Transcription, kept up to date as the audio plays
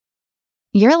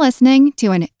You're listening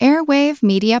to an Airwave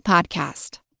Media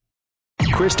Podcast.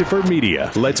 Christopher Media,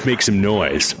 let's make some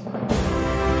noise.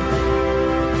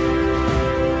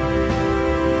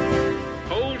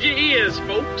 Hold your ears,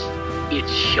 folks. It's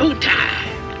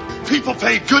showtime. People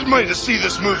pay good money to see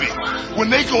this movie. When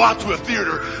they go out to a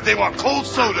theater, they want cold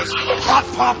sodas, hot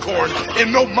popcorn,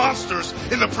 and no monsters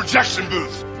in the projection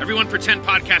booth. Everyone pretend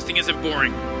podcasting isn't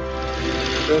boring.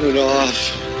 Turn it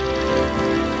off.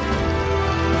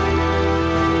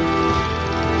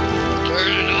 Turn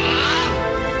it off.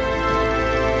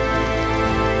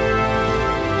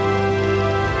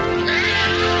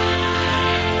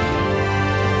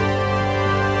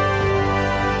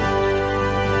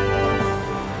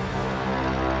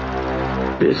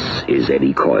 This is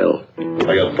Eddie Coyle.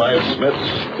 I got 5 Smiths,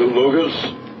 2 Lugers,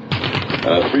 and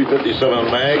a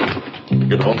 .357 mag. You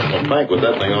can open a bank with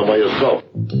that thing all by yourself.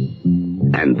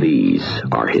 And these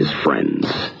are his friends.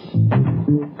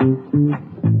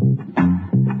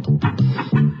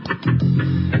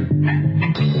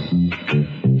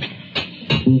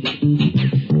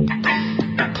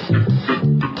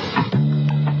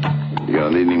 You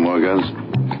gonna need any more guns?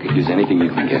 I could use anything you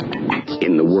can get.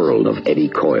 In the world of Eddie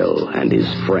Coyle and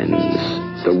his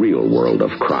friends, the real world of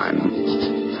crime,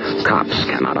 cops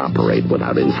cannot operate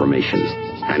without information,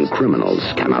 and criminals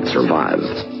cannot survive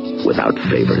without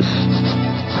favors.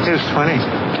 Here's 20.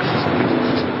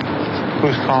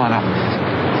 Who's calling up?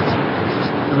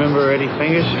 Remember Eddie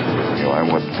Fingers? You know, I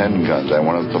want 10 guns. I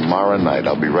want them tomorrow night.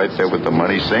 I'll be right there with the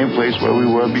money, same place where we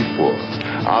were before.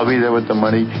 I'll be there with the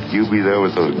money, you be there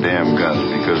with those damn guns,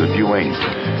 because if you ain't,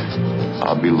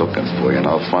 I'll be looking for you, and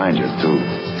I'll find you, too.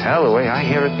 Hell, the way I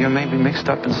hear it, you're maybe mixed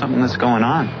up in something that's going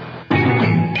on.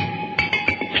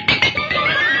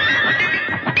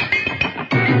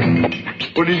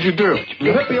 What did you do?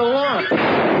 You hit the alarm.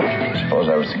 Suppose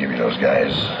I was to give you those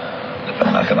guys that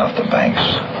been knocking off the banks.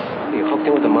 Are you hooked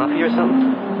in with the mafia or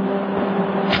something?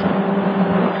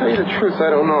 To tell you the truth, I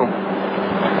don't know.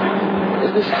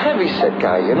 There's this heavy-set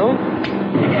guy, you know?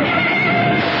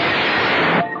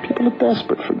 People are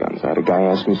desperate for guns. I had a guy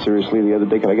ask me seriously the other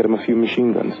day, can I get him a few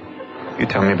machine guns? You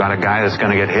tell me about a guy that's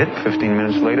going to get hit, 15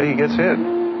 minutes later he gets hit.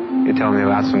 You tell me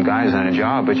about some guys on a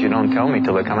job, but you don't tell me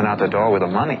till they're coming out the door with the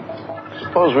money.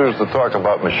 Suppose we was to talk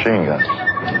about machine guns.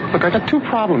 Look, I got 2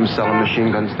 problems selling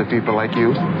machine guns to people like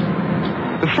you.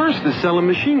 The first is selling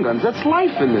machine guns. That's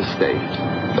life in this state.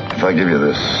 If I give you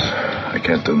this, I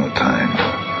can't do no time.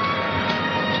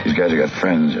 These guys have got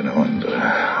friends, you know, and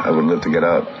I would live to get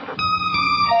out.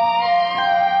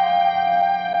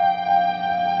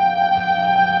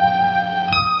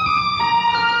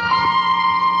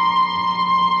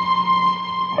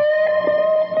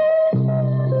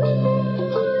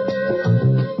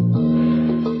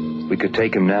 We could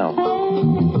take him now.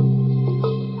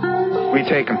 We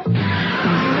take him.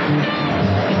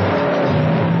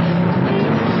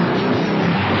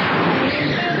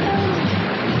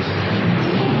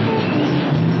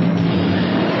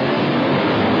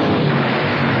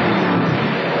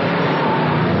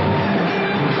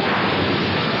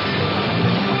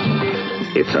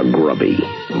 It's a grubby,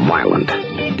 violent,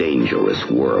 dangerous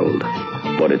world.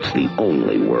 But it's the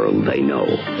only world they know,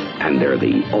 and they're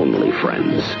the only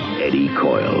friends Eddie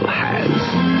Coyle has.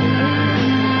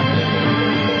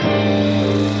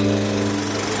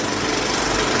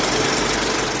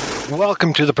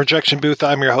 Welcome to the Projection Booth.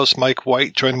 I'm your host, Mike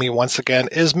White. Joining me once again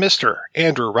is Mr.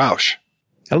 Andrew Rausch.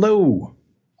 Hello.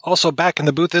 Also back in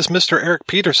the booth is Mr. Eric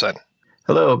Peterson.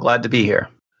 Hello, glad to be here.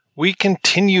 We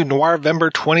continue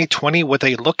Noirvember 2020 with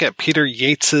a look at Peter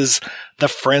Yates's The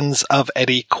Friends of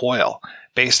Eddie Coyle.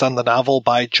 Based on the novel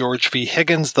by George V.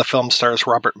 Higgins, the film stars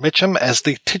Robert Mitchum as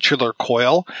the titular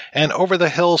Coyle, an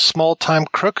over-the-hill small-time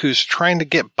crook who's trying to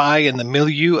get by in the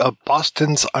milieu of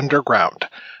Boston's underground.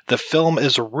 The film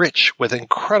is rich with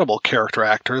incredible character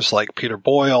actors like Peter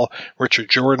Boyle, Richard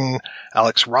Jordan,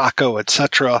 Alex Rocco,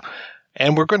 etc.,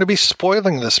 and we're going to be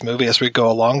spoiling this movie as we go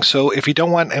along, so if you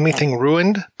don't want anything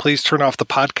ruined, please turn off the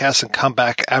podcast and come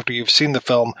back after you've seen the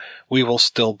film. We will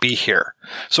still be here.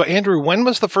 So, Andrew, when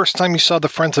was the first time you saw The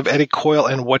Friends of Eddie Coyle,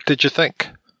 and what did you think?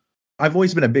 I've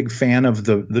always been a big fan of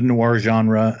the noir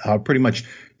genre. Pretty much,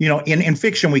 you know, in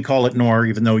fiction we call it noir,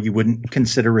 even though you wouldn't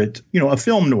consider it, you know, a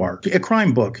film noir, a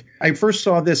crime book. I first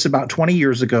saw this about 20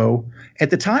 years ago. At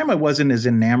the time, I wasn't as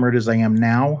enamored as I am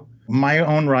now. My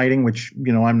own writing, which,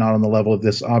 you know, I'm not on the level of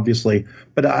this, obviously,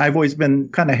 but I've always been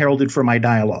kind of heralded for my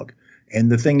dialogue.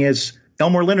 And the thing is,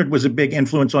 Elmore Leonard was a big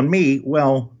influence on me.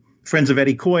 Well, Friends of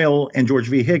Eddie Coyle and George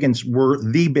V. Higgins were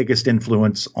the biggest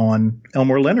influence on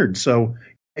Elmore Leonard. So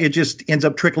it just ends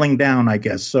up trickling down, I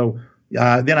guess. So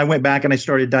Then I went back and I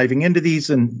started diving into these,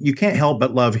 and you can't help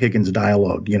but love Higgins'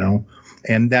 dialogue,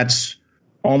 and that's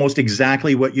almost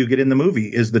exactly what you get in the movie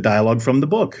is the dialogue from the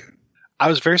book. I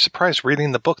was very surprised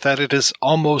reading the book that it is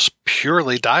almost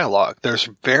purely dialogue. There's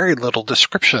very little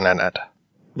description in it.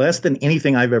 Less than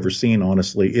anything I've ever seen,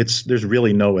 honestly. There's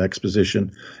really no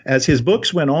exposition. As his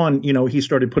books went on, he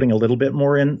started putting a little bit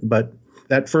more in, but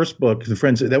that first book,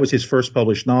 that was his first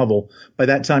published novel. By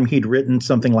that time, he'd written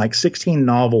something like 16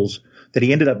 novels that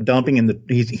he ended up dumping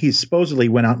he supposedly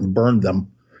went out and burned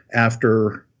them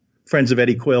after Friends of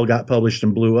Eddie Coyle got published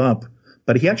and blew up.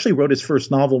 But he actually wrote his first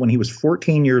novel when he was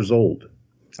 14 years old.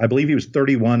 I believe he was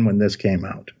 31 when this came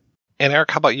out. And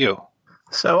Eric, how about you?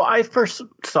 So I first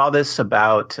saw this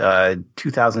about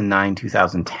 2009,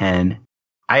 2010.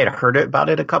 I had heard about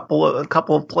it a couple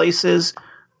of places,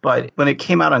 but when it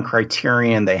came out on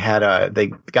Criterion, they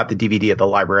got the DVD at the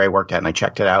library I worked at, and I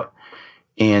checked it out.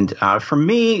 And for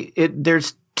me,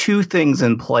 there's two things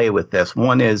in play with this.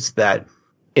 One is that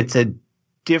it's a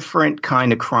different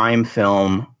kind of crime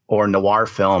film or noir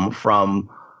film from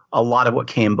a lot of what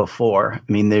came before.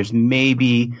 I mean, there's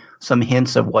maybe some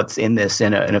hints of what's in this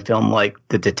in a film like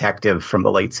The Detective from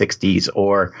the late 60s,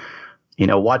 or,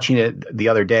 watching it the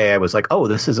other day, I was like, oh,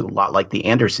 this is a lot like the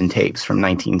Anderson tapes from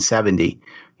 1970.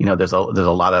 There's a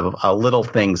lot of little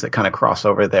things that kind of cross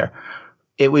over there.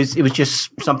 It was just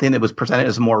something that was presented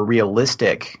as a more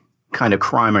realistic kind of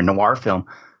crime or noir film.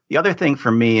 The other thing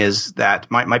for me is that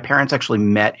my parents actually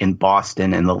met in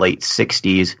Boston in the late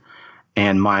 60s.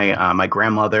 And my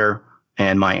grandmother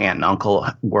and my aunt and uncle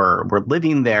were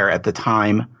living there at the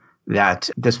time that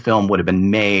this film would have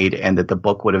been made and that the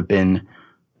book would have been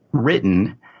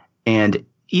written. And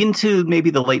into maybe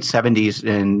the late 70s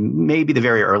and maybe the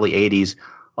very early 80s,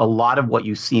 a lot of what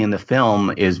you see in the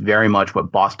film is very much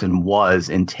what Boston was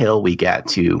until we get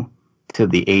to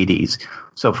the 80s.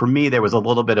 So for me, there was a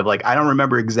little bit of I don't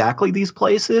remember exactly these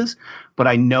places, but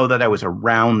I know that I was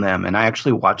around them. And I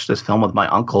actually watched this film with my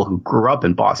uncle who grew up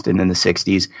in Boston in the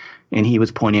 60s. And he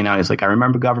was pointing out, he's like, I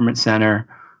remember Government Center.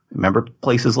 I remember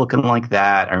places looking like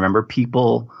that. I remember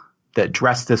people that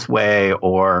dressed this way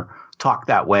or talked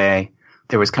that way.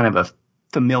 There was kind of a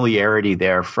familiarity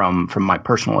there from my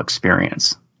personal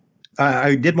experience.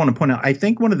 I did want to point out, I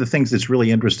think one of the things that's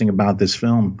really interesting about this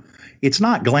film, it's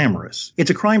not glamorous. It's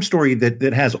a crime story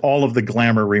that has all of the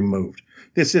glamour removed.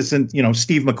 This isn't,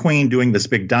 Steve McQueen doing this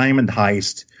big diamond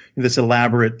heist, this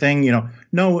elaborate thing,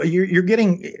 No, you're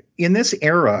getting, in this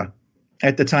era,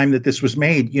 at the time that this was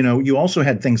made, you also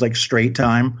had things like Straight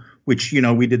Time, which,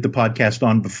 we did the podcast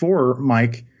on before,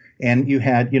 Mike, and you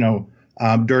had,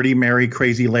 Dirty Mary,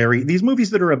 Crazy Larry, these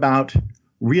movies that are about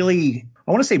really,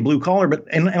 I want to say blue collar, but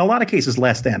in a lot of cases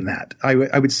less than that.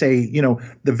 I would say,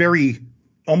 the very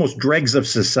almost dregs of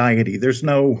society. There's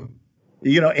no,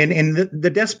 and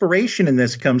the desperation in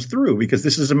this comes through because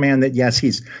this is a man that, yes,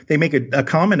 they make a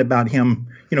comment about him.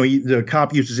 The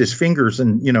cop uses his fingers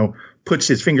and, puts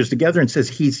his fingers together and says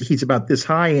he's about this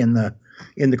high in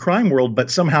the crime world,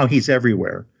 but somehow he's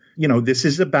everywhere. This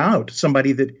is about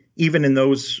somebody that even in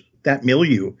that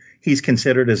milieu, he's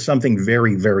considered as something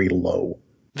very, very low.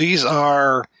 These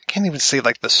are, can't even say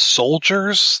the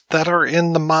soldiers that are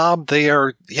in the mob.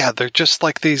 They're just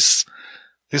like these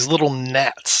little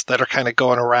gnats that are kind of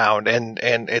going around. And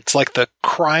it's like the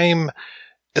crime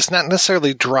is not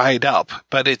necessarily dried up,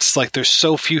 but it's like there's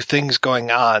so few things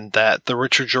going on that the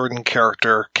Richard Jordan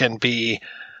character can be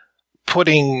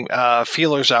putting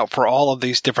feelers out for all of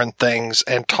these different things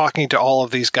and talking to all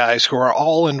of these guys who are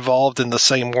all involved in the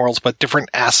same worlds, but different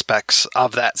aspects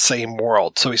of that same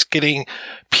world. So he's getting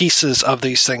pieces of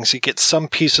these things. He gets some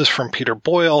pieces from Peter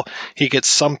Boyle. He gets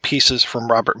some pieces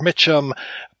from Robert Mitchum,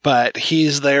 but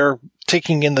he's there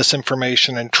taking in this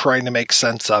information and trying to make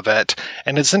sense of it.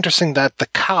 And it's interesting that the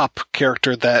cop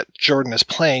character that Jordan is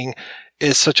playing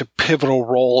is such a pivotal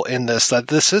role in this, that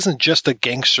this isn't just a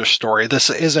gangster story. This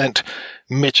isn't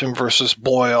Mitchum versus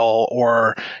Boyle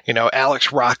or,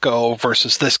 Alex Rocco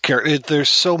versus this character. There's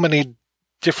so many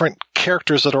different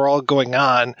characters that are all going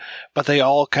on, but they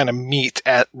all kind of meet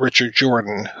at Richard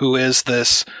Jordan, who is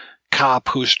this cop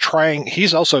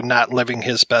he's also not living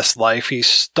his best life. He's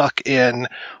stuck in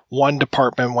one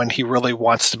department when he really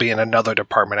wants to be in another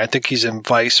department. I think he's in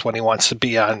Vice when he wants to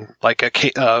be on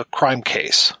a crime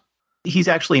case. He's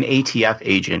actually an ATF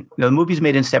agent. The movie's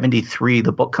made in 73.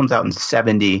 The book comes out in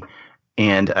 70.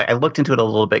 And I looked into it a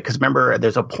little bit because remember,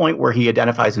 there's a point where he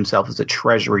identifies himself as a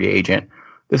Treasury agent.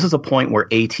 This is a point where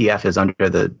ATF is under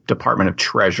the Department of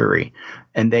Treasury.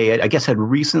 And they, I guess, had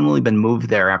recently been moved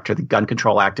there after the Gun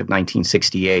Control Act of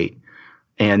 1968.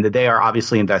 And they are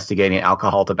obviously investigating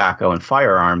alcohol, tobacco, and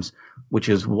firearms, which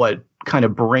is what kind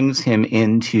of brings him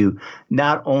into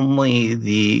not only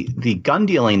the gun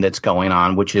dealing that's going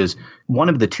on, which is one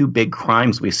of the two big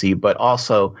crimes we see, but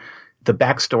also the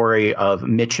backstory of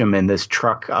Mitchum and this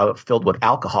truck filled with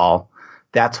alcohol.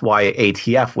 That's why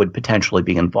ATF would potentially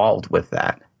be involved with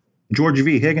that. George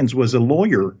V. Higgins was a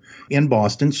lawyer in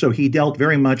Boston, so he dealt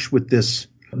very much with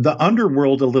the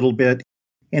underworld a little bit.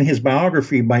 In his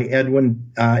biography by Edwin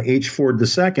H. Ford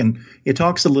II, it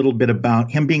talks a little bit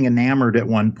about him being enamored at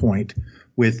one point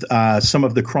with some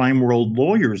of the crime world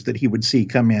lawyers that he would see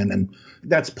come in. And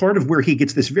that's part of where he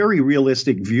gets this very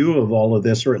realistic view of all of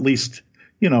this, or at least,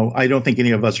 I don't think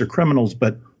any of us are criminals,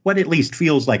 but what at least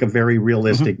feels like a very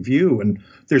realistic view. And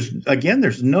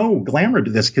there's no glamour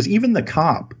to this, because even the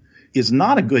cop is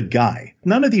not a good guy.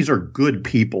 None of these are good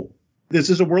people. This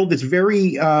is a world that's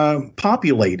very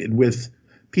populated with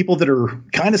people that are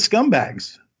kind of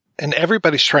scumbags. And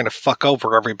everybody's trying to fuck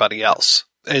over everybody else.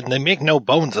 And they make no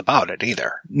bones about it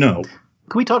either. No.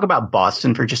 Can we talk about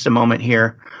Boston for just a moment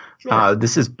here? Sure.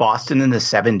 This is Boston in the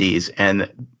 70s.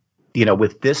 And,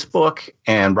 with this book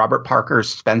and Robert Parker's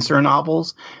Spencer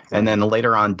novels, and then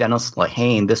later on Dennis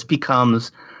Lehane, this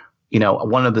becomes,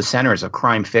 one of the centers of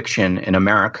crime fiction in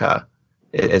America,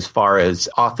 as far as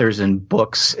authors and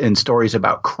books and stories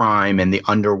about crime and the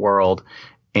underworld.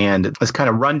 And this kind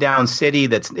of rundown city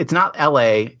it's not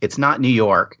LA, it's not New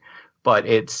York, but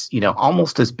it's,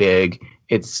 almost as big.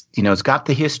 It's, it's got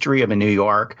the history of a New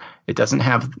York. It doesn't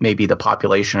have maybe the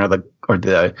population or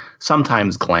the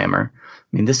sometimes glamour.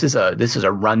 I mean, this is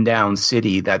a rundown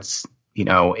city that's,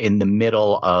 in the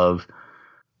middle of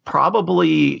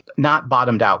probably not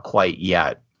bottomed out quite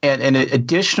yet. And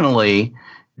additionally,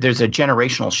 there's a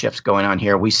generational shift going on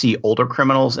here. We see older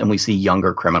criminals and we see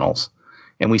younger criminals.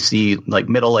 And we see like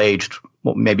middle-aged,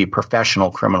 maybe professional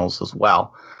criminals as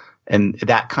well. And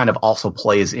that kind of also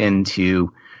plays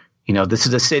into, this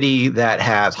is a city that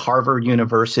has Harvard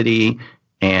University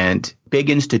and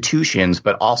big institutions,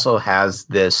 but also has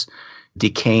this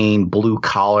decaying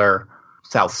blue-collar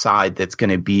South Side that's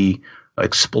going to be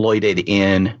exploited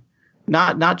in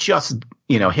not just,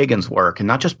 Higgins' work and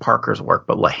not just Parker's work,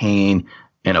 but Lehane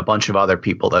and a bunch of other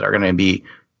people that are going to be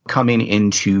coming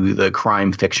into the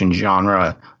crime fiction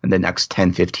genre in the next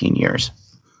 10, 15 years.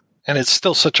 And it's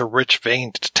still such a rich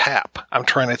vein to tap. I'm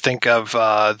trying to think of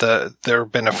there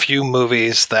have been a few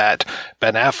movies that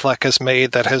Ben Affleck has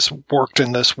made that has worked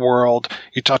in this world.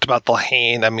 You talked about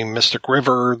Lehane. I mean, Mystic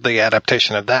River, the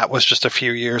adaptation of that was just a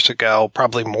few years ago,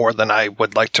 probably more than I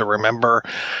would like to remember.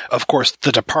 Of course,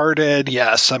 The Departed.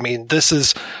 Yes. I mean, this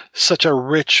is such a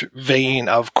rich vein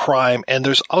of crime. And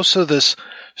there's also this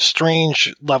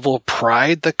strange level of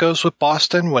pride that goes with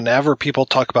Boston. Whenever people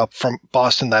talk about from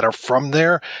Boston that are from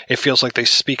there, it feels like they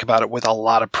speak about it with a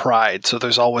lot of pride. So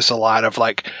there's always a lot of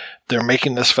like, they're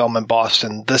making this film in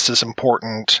Boston. This is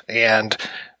important. And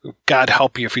God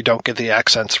help you if you don't get the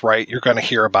accents right. You're going to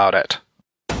hear about it.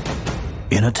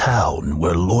 In a town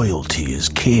where loyalty is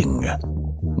king,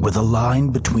 where the line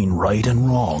between right and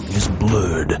wrong is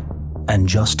blurred, and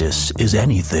justice is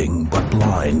anything but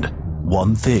blind,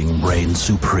 one thing reigns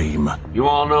supreme. You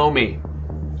all know me.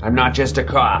 I'm not just a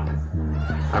cop.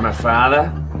 I'm a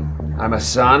father. I'm a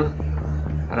son.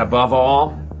 And above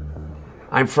all,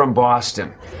 I'm from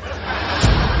Boston.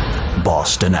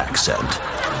 Boston accent.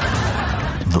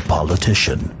 The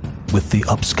politician with the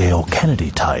upscale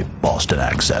Kennedy-type Boston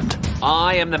accent.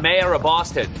 I am the mayor of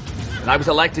Boston, and I was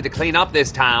elected to clean up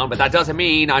this town, but that doesn't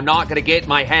mean I'm not going to get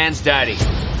my hands dirty.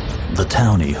 The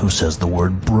townie who says the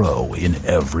word bro in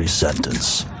every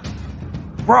sentence.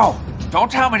 Bro, don't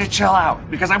tell me to chill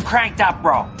out, because I'm cranked up,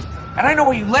 bro. And I know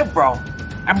where you live, bro.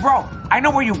 And bro, I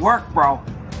know where you work, bro.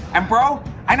 And bro,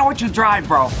 I know what you drive,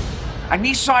 bro. A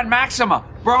Nissan Maxima,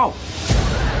 bro.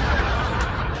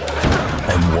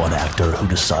 And one actor who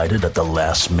decided at the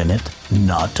last minute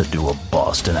not to do a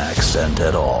Boston accent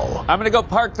at all. I'm going to go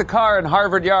park the car in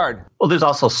Harvard Yard. Well, there's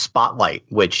also Spotlight,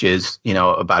 which is,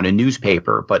 about a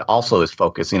newspaper, but also is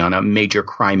focusing on a major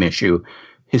crime issue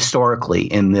historically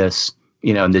in this,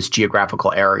 in this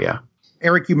geographical area.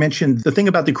 Eric, you mentioned the thing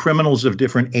about the criminals of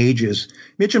different ages.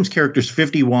 Mitchum's character's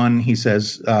 51, he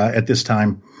says, at this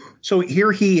time. So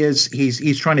here he is,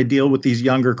 he's trying to deal with these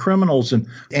younger criminals.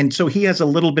 And so he has a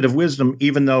little bit of wisdom,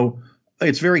 even though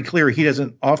it's very clear he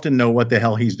doesn't often know what the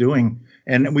hell he's doing.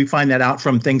 And we find that out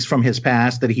from things from his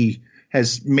past, that he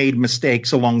has made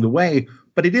mistakes along the way.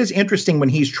 But it is interesting when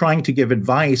he's trying to give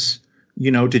advice,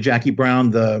 to Jackie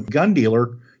Brown, the gun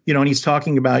dealer, and he's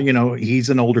talking about, he's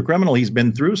an older criminal. He's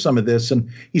been through some of this, and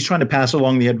he's trying to pass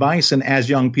along the advice. And as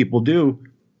young people do,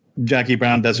 Jackie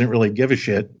Brown doesn't really give a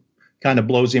shit, kind of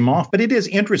blows him off. But it is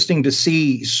interesting to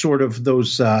see sort of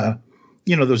those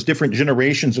those different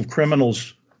generations of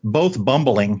criminals, both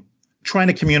bumbling, trying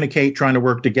to communicate, trying to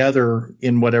work together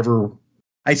in whatever.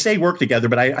 I say work together,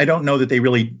 but I don't know that they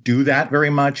really do that very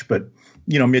much. But,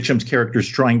 Mitchum's character is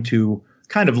trying to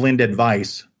kind of lend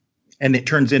advice, and it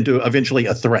turns into eventually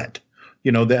a threat.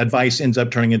 The advice ends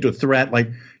up turning into a threat. Like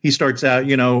he starts out,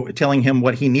 telling him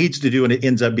what he needs to do, and it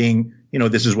ends up being,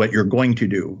 this is what you're going to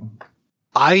do.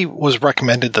 I was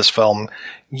recommended this film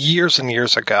years and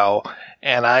years ago,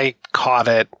 and I caught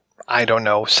it, I don't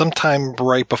know, sometime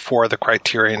right before the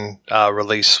Criterion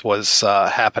release was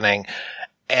happening.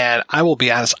 And I will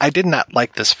be honest, I did not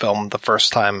like this film the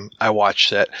first time I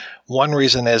watched it. One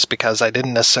reason is because I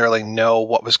didn't necessarily know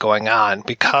what was going on,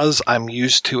 because I'm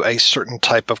used to a certain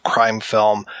type of crime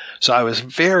film. So I was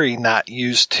very not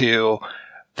used to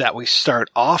that we start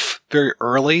off very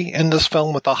early in this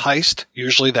film with a heist.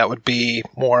 Usually that would be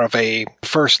more of a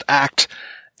first act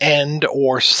end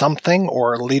or something,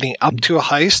 or leading up to a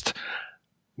heist.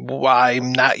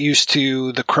 I'm not used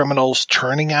to the criminals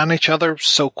turning on each other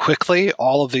so quickly.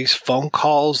 All of these phone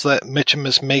calls that Mitchum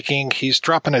is making, he's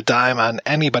dropping a dime on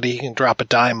anybody he can drop a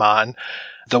dime on.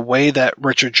 The way that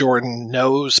Richard Jordan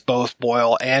knows both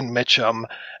Boyle and Mitchum,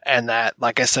 and that,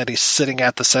 like I said, he's sitting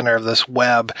at the center of this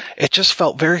web, it just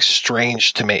felt very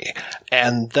strange to me.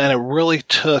 And then it really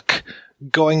took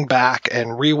going back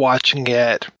and rewatching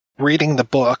it, reading the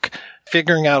book,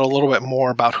 figuring out a little bit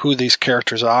more about who these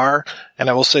characters are. And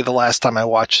I will say the last time I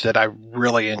watched it, I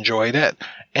really enjoyed it.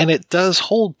 And it does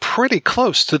hold pretty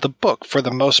close to the book for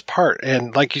the most part.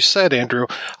 And like you said, Andrew,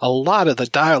 a lot of the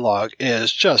dialogue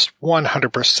is just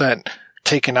 100%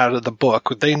 taken out of the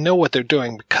book. They know what they're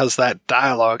doing because that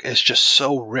dialogue is just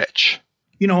so rich.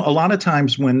 A lot of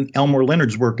times when Elmore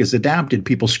Leonard's work is adapted,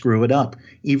 people screw it up.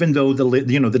 Even though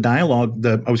the dialogue,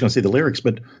 I was going to say the lyrics,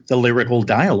 but the lyrical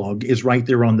dialogue is right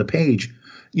there on the page.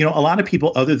 A lot of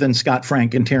people other than Scott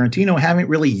Frank and Tarantino haven't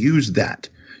really used that,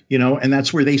 and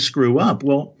that's where they screw up.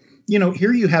 Well,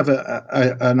 here you have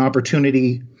an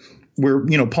opportunity where,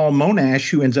 Paul Monash,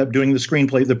 who ends up doing the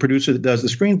screenplay, the producer that does the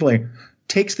screenplay,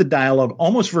 takes the dialogue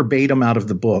almost verbatim out of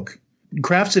the book,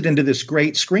 crafts it into this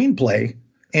great screenplay.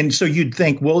 And so you'd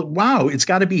think, well, wow, it's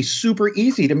got to be super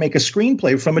easy to make a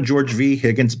screenplay from a George V.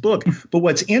 Higgins book. But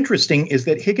what's interesting is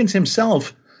that Higgins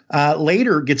himself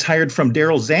later gets hired from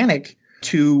Daryl Zanuck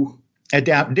to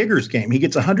adapt Digger's Game. He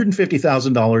gets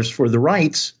 $150,000 for the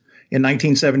rights in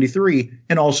 1973,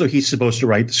 and also he's supposed to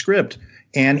write the script.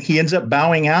 And he ends up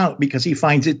bowing out because he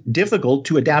finds it difficult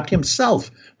to adapt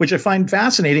himself, which I find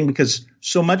fascinating because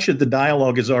so much of the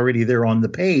dialogue is already there on the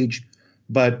page.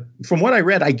 But from what I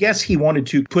read, I guess he wanted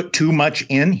to put too much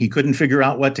in. He couldn't figure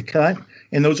out what to cut.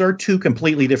 And those are two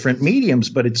completely different mediums.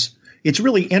 But it's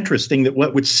really interesting that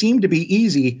what would seem to be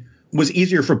easy was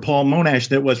easier for Paul Monash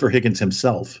than it was for Higgins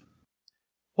himself.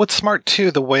 What's smart,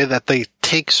 too, the way that they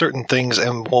take certain things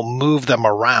and will move them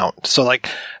around. So, like,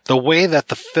 the way that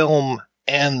the film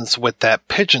ends with that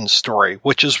pigeon story,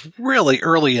 which is really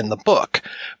early in the book.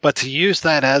 But to use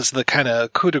that as the kind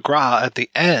of coup de grace at the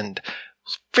end,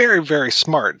 very, very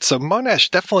smart. So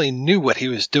Monash definitely knew what he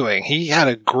was doing. He had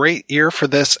a great ear for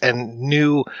this and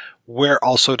knew where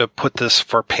also to put this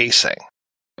for pacing.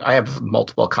 I have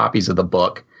multiple copies of the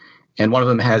book, and one of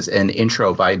them has an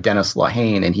intro by Dennis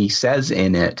Lehane, and he says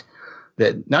in it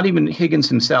that not even Higgins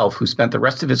himself, who spent the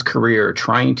rest of his career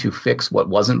trying to fix what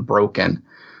wasn't broken,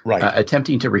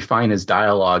 attempting to refine his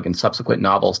dialogue in subsequent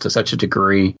novels to such a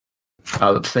degree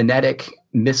of phonetic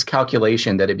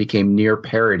miscalculation that it became near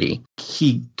parody.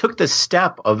 He took the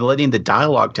step of letting the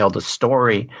dialogue tell the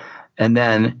story, and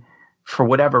then, for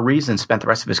whatever reason, spent the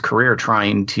rest of his career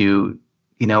trying to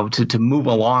move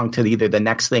along to either the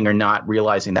next thing or not,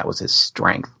 realizing that was his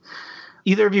strength.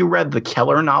 Either of you read the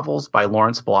Keller novels by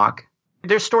Lawrence Block?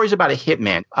 There's stories about a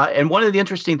hitman. And one of the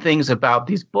interesting things about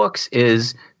these books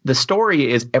is the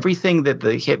story is everything that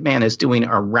the hitman is doing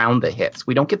around the hits.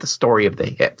 We don't get the story of the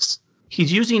hits.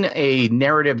 He's using a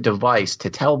narrative device to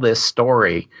tell this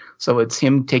story. So it's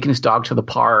him taking his dog to the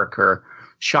park or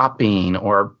shopping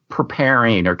or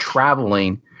preparing or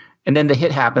traveling. And then the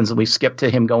hit happens and we skip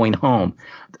to him going home.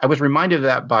 I was reminded of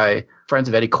that by friends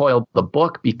of Eddie Coyle, the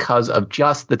book, because of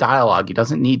just the dialogue. He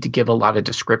doesn't need to give a lot of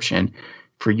description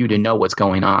for you to know what's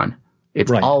going on.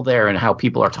 It's all there in how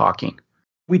people are talking.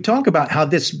 We talk about how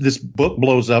this book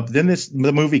blows up, then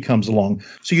the movie comes along.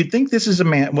 So you'd think this is a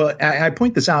man. Well, I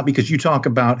point this out because you talk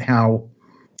about how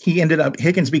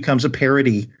Higgins becomes a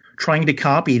parody, trying to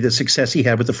copy the success he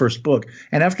had with the first book.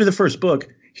 And after the first book,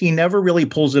 he never really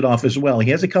pulls it off as well.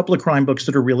 He has a couple of crime books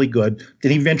that are really good.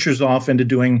 Then he ventures off into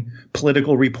doing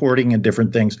political reporting and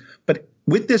different things. But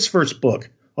with this first book,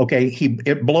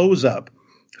 it blows up.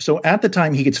 So at the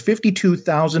time, he gets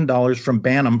 $52,000 from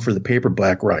Bantam for the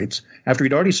paperback rights. After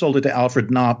he'd already sold it to Alfred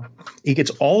Knopf, he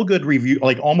gets all good reviews,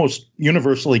 like almost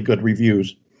universally good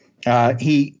reviews.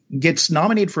 He gets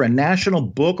nominated for a National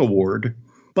Book Award,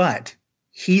 but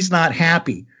he's not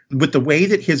happy with the way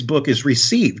that his book is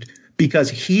received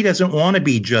because he doesn't want to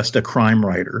be just a crime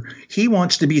writer. He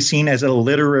wants to be seen as a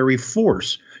literary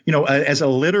force, as a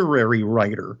literary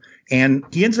writer. And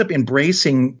he ends up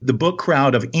embracing the book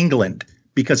crowd of England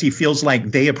because he feels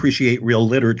like they appreciate real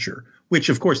literature, which,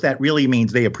 of course, that really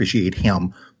means they appreciate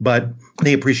him, but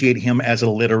they appreciate him as a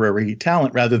literary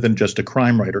talent rather than just a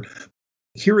crime writer.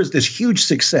 Here is this huge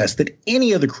success that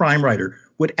any other crime writer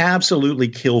would absolutely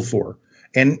kill for.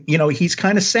 And, he's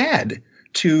kind of sad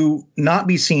to not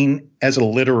be seen as a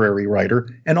literary writer.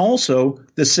 And also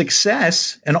the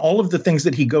success and all of the things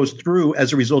that he goes through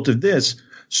as a result of this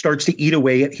starts to eat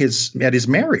away at his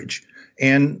marriage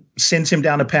and sends him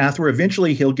down a path where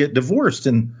eventually he'll get divorced.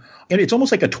 And it's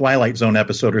almost like a Twilight Zone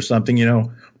episode or something.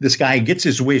 This guy gets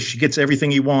his wish, gets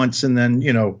everything he wants. And then,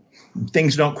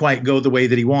 things don't quite go the way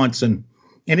that he wants. And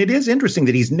it is interesting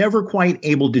that he's never quite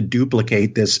able to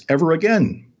duplicate this ever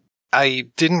again. I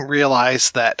didn't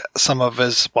realize that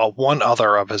one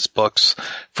other of his books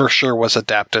for sure was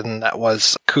adapted, and that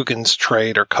was Coogan's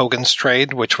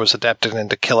Trade, which was adapted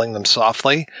into Killing Them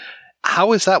Softly.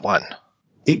 How is that one?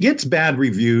 It gets bad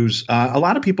reviews. A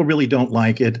lot of people really don't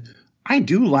like it. I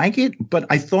do like it, but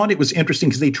I thought it was interesting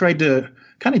because they tried to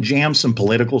kind of jam some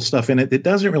political stuff in it. It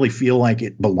doesn't really feel like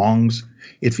it belongs.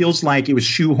 It feels like it was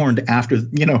shoehorned after,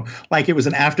 like it was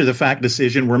an after the fact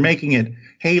decision. We're making it,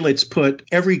 hey, let's put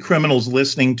every criminal's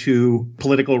listening to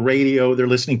political radio. They're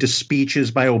listening to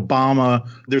speeches by Obama.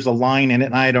 There's a line in it,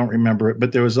 and I don't remember it,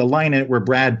 but there was a line in it where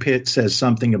Brad Pitt says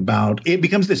something about, it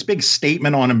becomes this big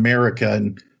statement on America.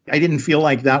 And I didn't feel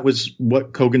like that was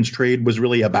what Coogan's Trade was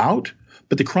really about.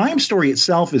 But the crime story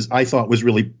itself I thought was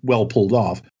really well pulled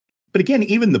off. But again,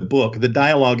 even the book, the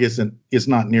dialogue is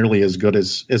not nearly as good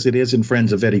as it is in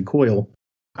Friends of Eddie Coyle.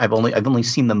 I've only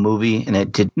seen the movie, and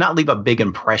it did not leave a big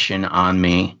impression on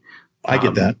me. I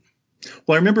get that.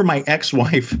 Well, I remember my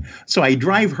ex-wife. So I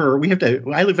drive her.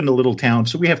 I live in a little town,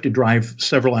 so we have to drive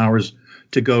several hours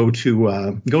to go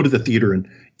to the theater. And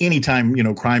anytime,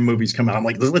 crime movies come out, I'm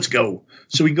like, let's go.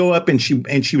 So we go up, and she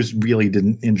really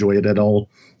didn't enjoy it at all.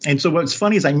 And so what's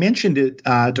funny is I mentioned it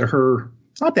to her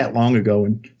not that long ago,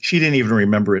 and she didn't even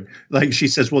remember it. Like she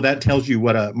says, well, that tells you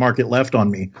what a mark it left on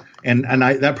me. And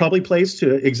that probably plays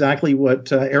to exactly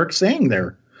what Eric's saying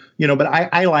there. But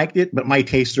I liked it, but my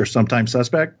tastes are sometimes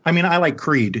suspect. I mean, I like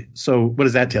Creed. So what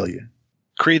does that tell you?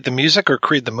 Creed the music or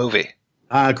Creed the movie?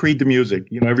 Creed the music.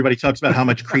 Everybody talks about how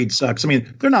much Creed sucks. I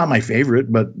mean, they're not my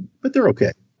favorite, but they're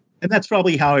okay. And that's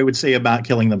probably how I would say about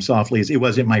Killing Them Softly is it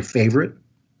wasn't my favorite,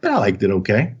 but I liked it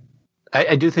okay.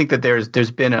 I do think that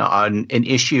there's been an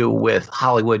issue with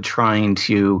Hollywood trying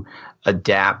to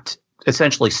adapt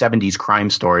essentially 70s crime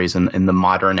stories in the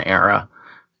modern era,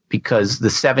 because the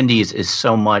 70s is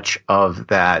so much of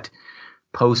that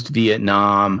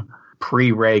post-Vietnam,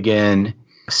 pre-Reagan,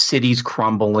 cities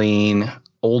crumbling,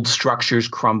 old structures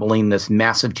crumbling, this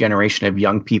massive generation of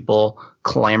young people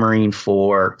clamoring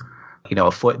for, a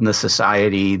foot in the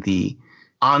society, the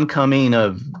oncoming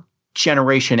of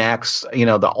Generation X,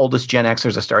 the oldest Gen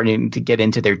Xers are starting to get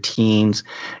into their teens,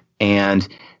 and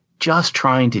just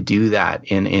trying to do that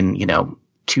in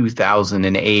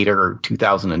 2008 or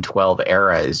 2012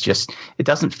 era is just, it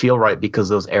doesn't feel right because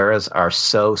those eras are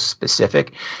so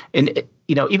specific. And,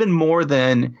 even more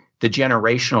than the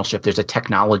generational shift, there's a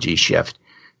technology shift.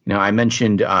 I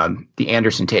mentioned the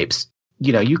Anderson tapes.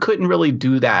 You couldn't really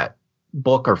do that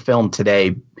book or film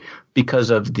today because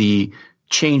of the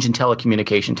change in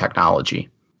telecommunication technology.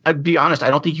 I'd be honest, I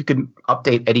don't think you could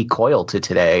update Eddie Coyle to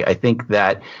today. I think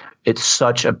that it's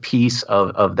such a piece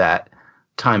of that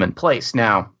time and place.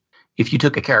 Now, if you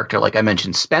took a character like I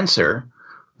mentioned, Spencer,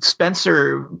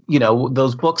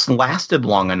 those books lasted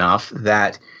long enough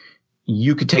that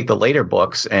you could take the later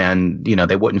books and,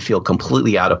 they wouldn't feel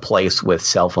completely out of place with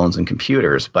cell phones and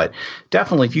computers. But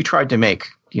definitely if you tried to make,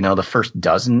 the first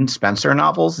dozen Spencer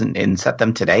novels and set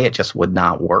them today, it just would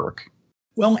not work.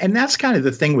 Well, and that's kind of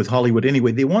the thing with Hollywood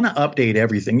anyway. They want to update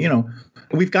everything.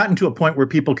 We've gotten to a point where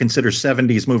people consider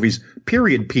 70s movies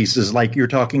period pieces, like you're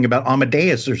talking about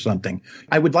Amadeus or something.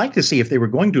 I would like to see if they were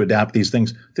going to adapt these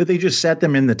things, that they just set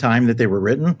them in the time that they were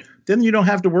written. Then you don't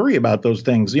have to worry about those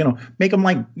things. Make them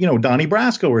like, Donnie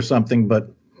Brasco or something. But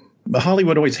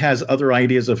Hollywood always has other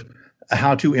ideas of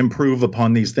how to improve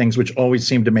upon these things, which always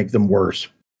seem to make them worse.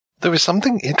 There was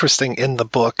something interesting in the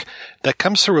book that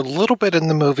comes through a little bit in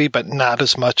the movie, but not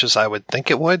as much as I would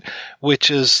think it would, which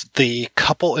is the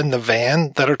couple in the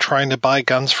van that are trying to buy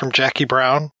guns from Jackie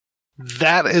Brown.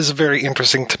 That is very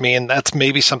interesting to me, and that's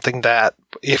maybe something that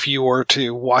if you were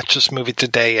to watch this movie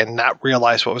today and not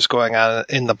realize what was going on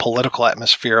in the political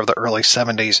atmosphere of the early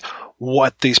 70s,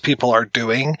 what these people are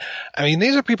doing. I mean,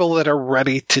 these are people that are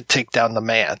ready to take down the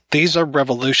man. These are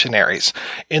revolutionaries.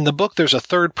 In the book, there's a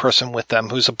third person with them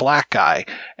who's a black guy,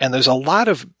 and there's a lot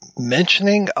of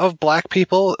mentioning of black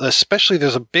people, especially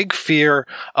there's a big fear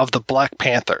of the Black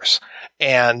Panthers.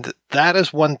 And that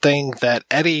is one thing that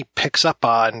Eddie picks up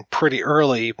on pretty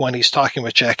early when he's talking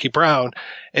with Jackie Brown,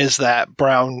 is that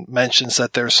Brown mentions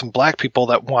that there's some black people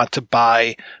that want to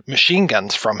buy machine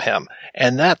guns from him.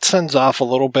 And that sends off a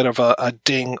little bit of a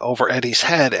ding over Eddie's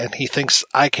head, and he thinks,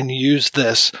 I can use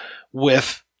this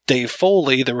with Dave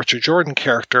Foley, the Richard Jordan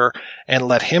character, and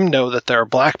let him know that there are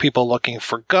black people looking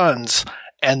for guns.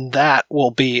 And that will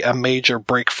be a major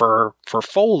break for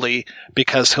Foley,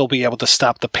 because he'll be able to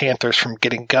stop the Panthers from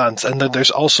getting guns. And then there's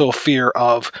also a fear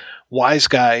of wise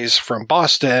guys from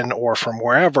Boston or from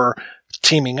wherever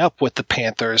teaming up with the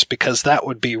Panthers, because that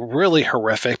would be really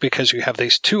horrific, because you have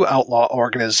these two outlaw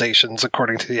organizations,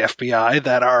 according to the FBI,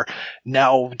 that are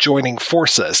now joining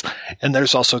forces. And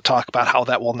there's also talk about how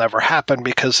that will never happen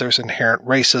because there's inherent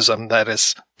racism that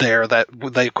is there, that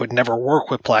they could never work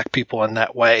with black people in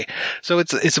that way. So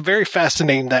it's very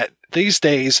fascinating that these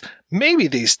days,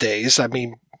 I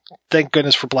mean, thank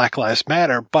goodness for Black Lives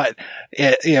Matter, but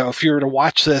if you were to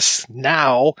watch this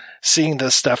now, seeing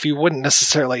this stuff, you wouldn't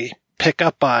necessarily pick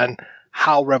up on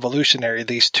how revolutionary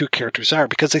these two characters are,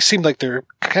 because they seem like they're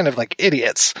kind of like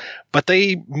idiots, but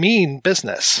they mean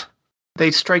business.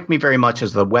 They strike me very much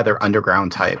as the Weather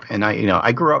Underground type. And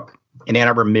I grew up in Ann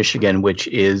Arbor, Michigan, which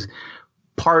is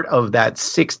part of that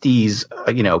 60s,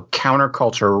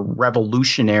 counterculture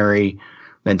revolutionary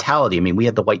mentality. I mean, we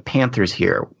had the White Panthers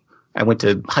here. I went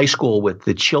to high school with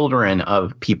the children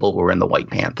of people who were in the White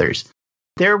Panthers.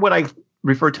 They're what I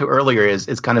referred to earlier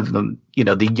is kind of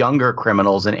the younger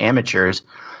criminals and amateurs.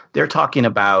 They're talking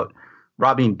about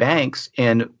robbing banks,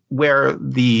 and where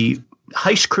the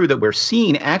heist crew that we're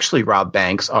seeing actually rob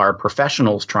banks are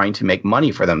professionals trying to make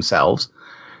money for themselves.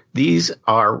 These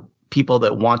are people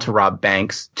that want to rob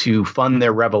banks to fund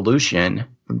their revolution,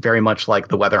 very much like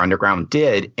the Weather Underground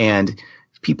did. And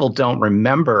people don't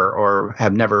remember or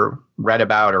have never read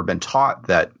about or been taught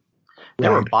that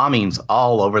there were bombings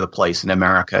all over the place in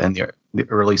America in the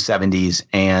early 70s.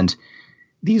 And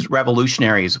these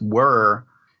revolutionaries were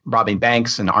robbing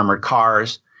banks and armored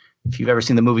cars. If you've ever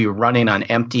seen the movie Running on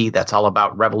Empty, that's all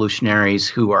about revolutionaries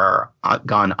who are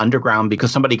gone underground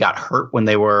because somebody got hurt when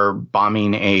they were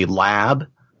bombing a lab.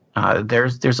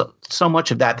 There's so much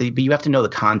of that, but you have to know the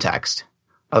context.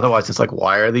 Otherwise, it's like,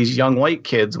 why are these young white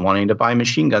kids wanting to buy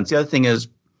machine guns? The other thing is,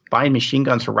 buying machine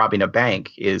guns for robbing a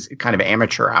bank is kind of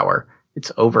amateur hour.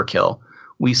 It's overkill.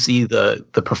 We see the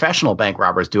professional bank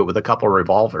robbers do it with a couple of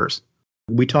revolvers.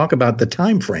 We talk about the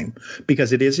time frame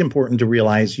because it is important to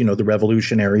realize, the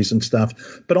revolutionaries and stuff.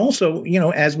 But also,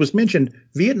 as was mentioned,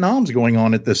 Vietnam's going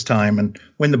on at this time. And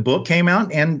when the book came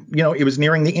out and, it was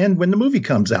nearing the end when the movie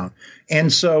comes out.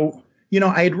 And so,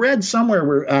 I had read somewhere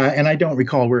where, and I don't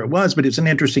recall where it was, but it's an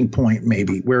interesting point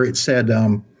maybe, where it said,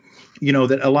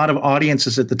 that a lot of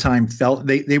audiences at the time felt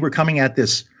they were coming at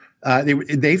this.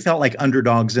 They felt like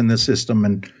underdogs in the system,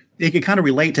 and they could kind of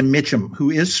relate to Mitchum, who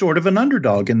is sort of an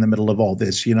underdog in the middle of all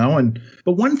this,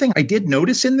 but one thing I did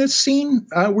notice in this scene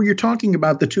where you're talking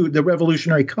about the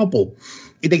revolutionary couple,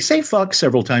 they say fuck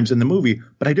several times in the movie,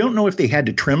 but I don't know if they had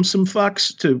to trim some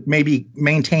fucks to maybe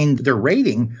maintain their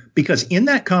rating, because in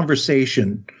that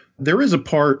conversation, there is a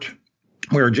part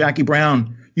where Jackie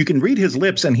Brown, you can read his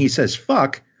lips and he says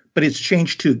fuck, but it's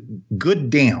changed to good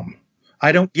damn.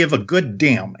 I don't give a good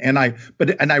damn. And I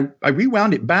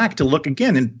rewound it back to look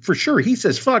again. And for sure, he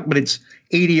says fuck, but it's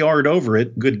 80 yard over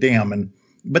it. Good damn.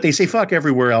 But they say fuck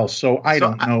everywhere else. So I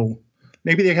don't know.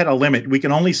 Maybe they had a limit. We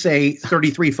can only say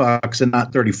 33 fucks and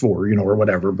not 34, or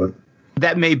whatever. But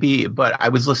that may be. But I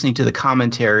was listening to the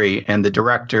commentary, and the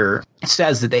director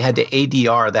says that they had to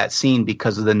ADR that scene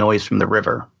because of the noise from the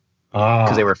river.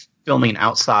 Because they were filming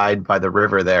outside by the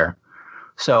river there.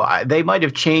 So they might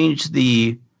have changed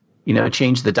the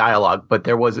dialogue, but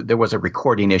there was a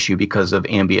recording issue because of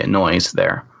ambient noise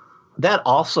there. That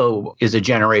also is a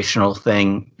generational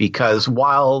thing, because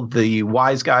while the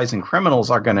wise guys and criminals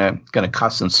are gonna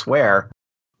cuss and swear,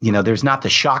 there's not the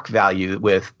shock value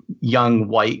with young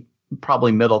white,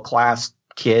 probably middle class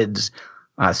kids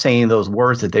saying those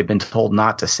words that they've been told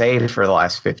not to say for the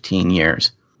last 15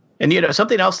 years. And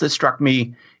something else that struck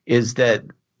me is that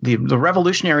the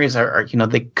revolutionaries are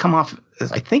they come off.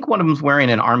 I think one of them's wearing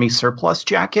an army surplus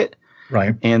jacket.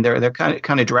 Right. And they're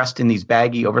kind of dressed in these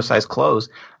baggy, oversized clothes.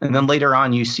 And then later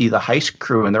on, you see the heist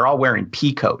crew, and they're all wearing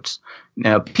pea coats.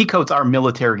 Now, pea coats are a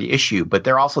military issue, but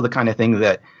they're also the kind of thing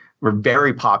that were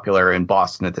very popular in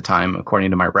Boston at the time,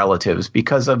 according to my relatives,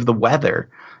 because of the weather.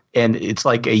 And it's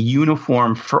like a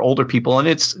uniform for older people, and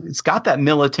it's got that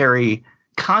military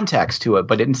context to it,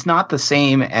 but it's not the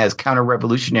same as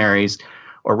counter-revolutionaries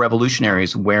or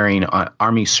revolutionaries wearing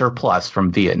army surplus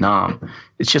from Vietnam.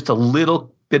 It's just a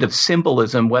little bit of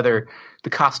symbolism. Whether the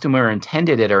costumer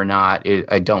intended it or not,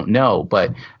 I don't know,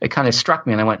 but it kind of struck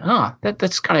me, and I went,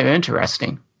 that's kind of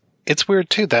interesting. It's weird,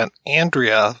 too, that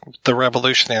Andrea, the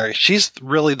revolutionary, she's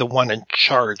really the one in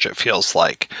charge, it feels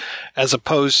like, as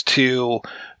opposed to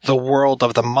the world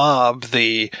of the mob,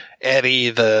 the Eddie,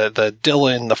 the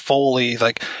Dylan, the Foley.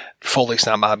 Like, Foley's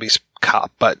not mob, he's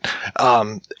cop, but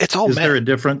it's all men. Is there a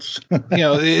difference?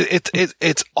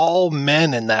 It's all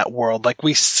men in that world. Like,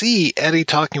 we see Eddie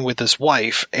talking with his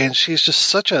wife, and she's just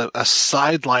such a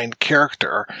sideline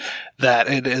character that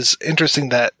it is interesting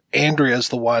that Andrea is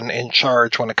the one in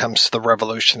charge when it comes to the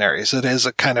revolutionaries. It is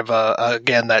a kind of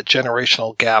again, that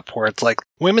generational gap where it's like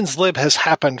women's lib has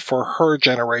happened for her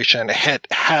generation. It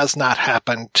has not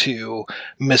happened to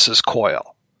Mrs.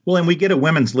 Coyle. Well, and we get a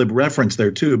women's lib reference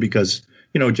there, too, because,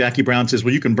 Jackie Brown says,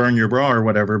 well, you can burn your bra or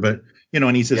whatever, but,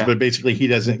 and he says, but basically he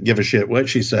doesn't give a shit what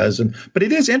she says. But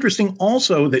it is interesting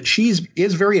also that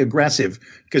is very aggressive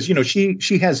because,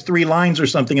 she has 3 lines or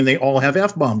something and they all have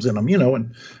F-bombs in them,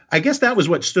 and I guess that was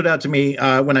what stood out to me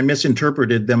when I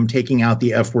misinterpreted them taking out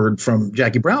the F word from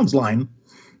Jackie Brown's line,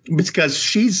 because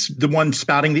she's the one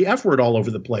spouting the F word all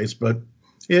over the place. But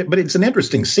it's an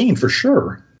interesting scene for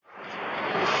sure.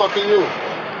 Who the fuck are you?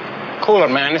 Cooler,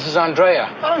 man. This is Andrea.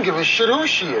 I don't give a shit who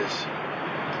she is.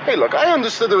 Hey, look, I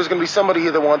understood there was going to be somebody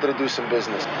here that wanted to do some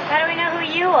business. How do we know who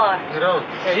you are? You don't.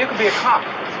 Yeah, you could be a cop.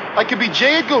 I could be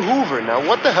J. Edgar Hoover. Now,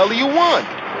 what the hell do you want?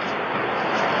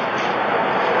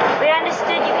 We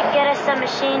understood you could get us some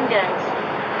machine guns.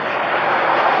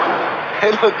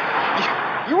 Hey, look,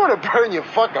 you want to burn your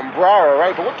fucking bra, all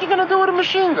right? But what you going to do with a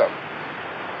machine gun?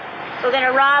 We're going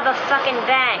to rob a fucking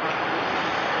bank.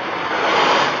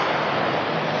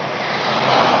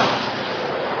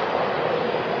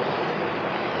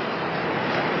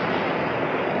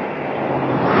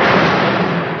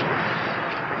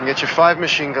 You can get your 5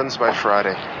 machine guns by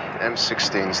Friday.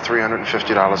 M16s,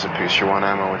 $350 a piece. You want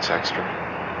ammo, it's extra.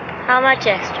 How much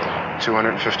extra?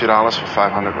 $250 for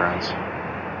 500 rounds.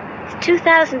 It's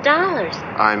 $2,000.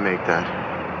 I make that.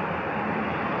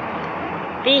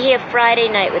 Be here Friday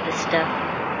night with the stuff.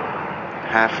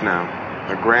 Half now.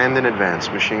 $1,000 in advance.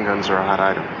 Machine guns are a hot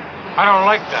item. I don't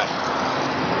like that.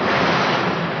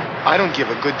 I don't give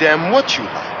a good damn what you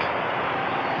like.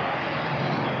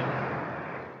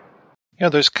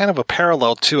 There's kind of a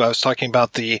parallel, too. I was talking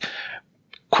about the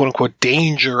quote-unquote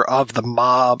danger of the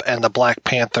mob and the Black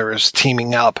Panthers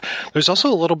teaming up. There's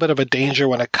also a little bit of a danger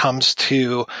when it comes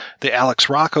to the Alex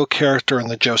Rocco character and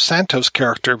the Joe Santos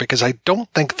character, because I don't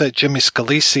think that Jimmy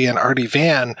Scalise and Artie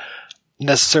Van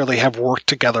necessarily have worked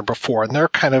together before. And they're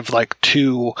kind of like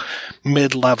 2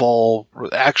 mid-level,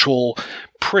 actual,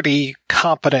 pretty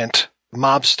competent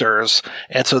mobsters.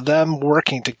 And so them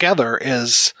working together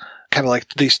is kind of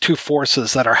like these 2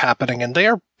 forces that are happening, and they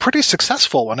are pretty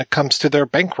successful when it comes to their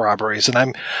bank robberies.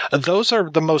 And those are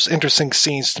the most interesting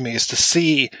scenes to me, is to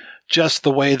see just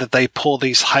the way that they pull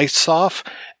these heists off,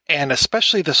 and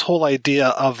especially this whole idea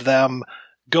of them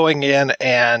going in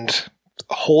and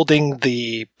holding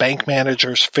the bank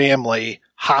manager's family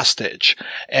hostage.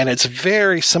 And it's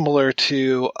very similar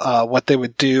to what they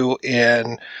would do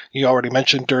in, you already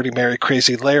mentioned Dirty Mary,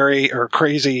 Crazy Larry, or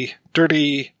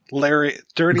Dirty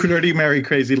Mary,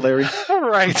 Crazy Larry.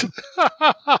 Right.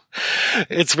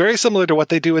 It's very similar to what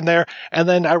they do in there. And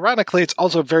then ironically, it's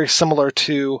also very similar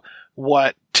to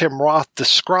what Tim Roth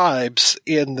describes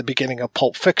in the beginning of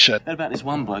Pulp Fiction. What about this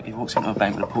one bloke? He walks into a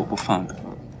bank with a portable phone.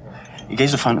 He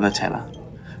gives the phone to the teller.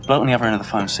 The bloke on the other end of the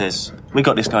phone says, "We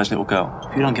got this guy's little girl.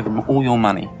 If you don't give him all your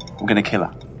money, we're going to kill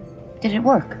her." Did it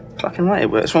work? Fucking right, it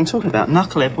works. That's what I'm talking about.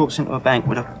 Knucklehead walks into a bank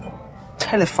with a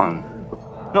telephone.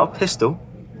 Not a pistol.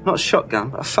 Not a shotgun,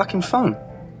 but a fucking phone.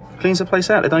 Cleans the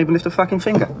place out. They don't even lift a fucking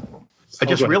finger. I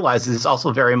just realized it's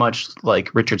also very much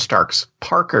like Richard Stark's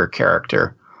Parker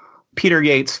character. Peter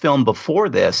Yates' film before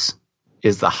this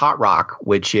is The Hot Rock,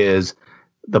 which is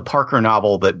the Parker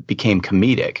novel that became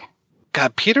comedic.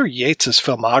 God, Peter Yates'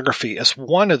 filmography is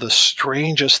one of the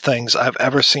strangest things I've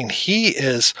ever seen. He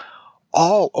is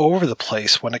all over the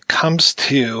place when it comes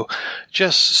to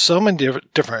just so many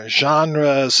different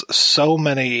genres, so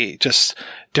many just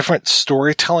different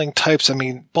storytelling types. I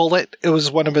mean, Bullet, it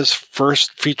was one of his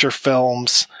first feature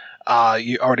films.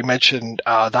 You already mentioned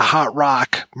The Hot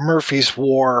Rock, Murphy's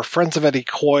War, Friends of Eddie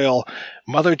Coyle,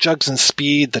 Mother Jugs and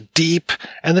Speed, The Deep,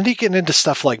 and then you get into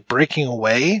stuff like Breaking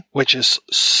Away, which is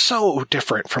so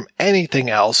different from anything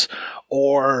else,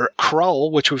 or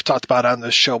Krull, which we've talked about on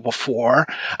this show before.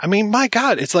 I mean, my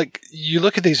God, it's like you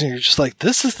look at these and you're just like,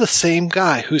 this is the same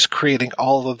guy who's creating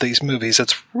all of these movies.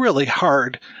 It's really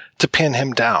hard to pin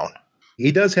him down.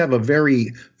 He does have a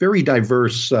very, very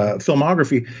diverse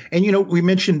filmography. And, we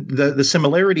mentioned the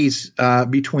similarities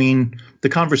between The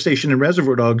Conversation and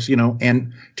Reservoir Dogs,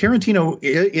 and Tarantino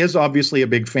is obviously a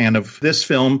big fan of this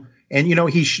film. And,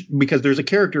 because there's a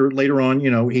character later on,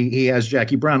 he has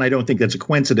Jackie Brown. I don't think that's a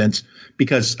coincidence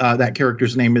because that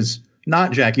character's name is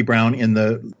not Jackie Brown in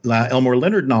the Elmore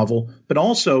Leonard novel. But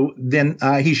also then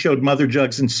he showed Mother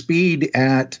Jugs and Speed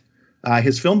at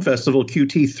his film festival,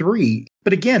 QT3.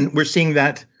 But again, we're seeing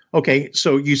that, okay,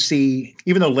 so you see,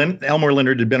 even though Elmore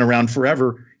Leonard had been around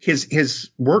forever, his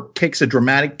work takes a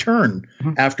dramatic turn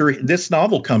after this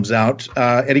novel comes out,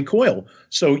 Eddie Coyle.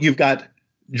 So you've got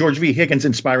George V. Higgins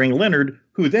inspiring Leonard,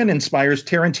 who then inspires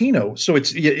Tarantino. So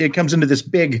it comes into this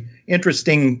big,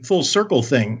 interesting full circle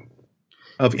thing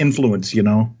of influence,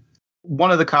 One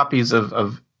of the copies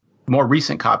of more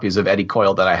recent copies of Eddie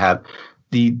Coyle that I have,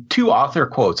 the two author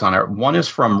quotes on it, one is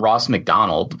from Ross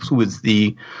MacDonald, who is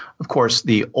of course,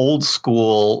 the old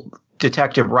school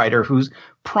detective writer whose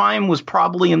prime was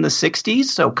probably in the 60s.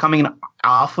 So coming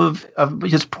off of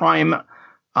his prime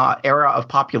era of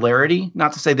popularity,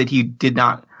 not to say that he did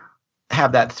not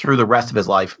have that through the rest of his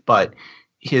life, but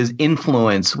his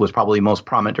influence was probably most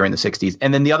prominent during the 60s.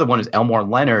 And then the other one is Elmore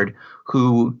Leonard,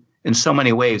 who in so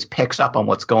many ways picks up on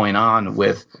what's going on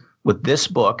with this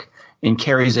book and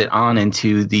carries it on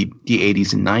into the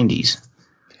 80s and 90s.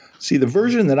 See, the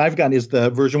version that I've got is the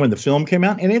version when the film came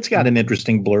out, and it's got an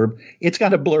interesting blurb. It's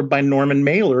got a blurb by Norman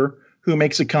Mailer, who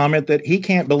makes a comment that he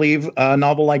can't believe a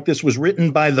novel like this was written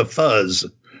by the Fuzz,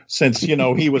 since,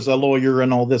 he was a lawyer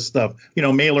and all this stuff.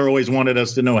 Mailer always wanted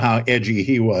us to know how edgy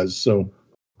he was. So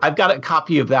I've got a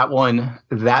copy of that one,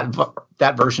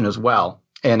 that version as well.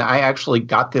 And I actually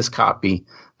got this copy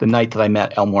the night that I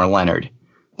met Elmore Leonard.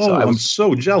 So I'm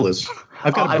so jealous.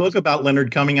 I've got a book about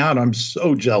Leonard coming out. I'm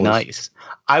so jealous. Nice.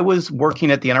 I was working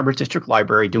at the Ann Arbor District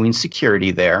Library doing security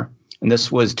there, and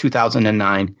this was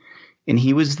 2009. And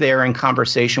he was there in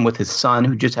conversation with his son,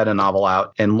 who just had a novel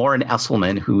out, and Lauren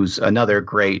Esselman, who's another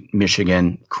great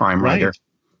Michigan crime writer.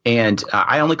 And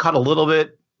I only caught a little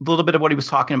bit of what he was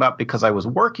talking about because I was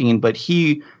working, but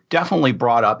he definitely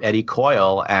brought up Eddie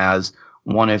Coyle as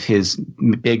one of his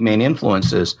big main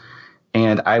influences.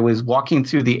 And I was walking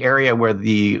through the area where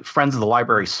the Friends of the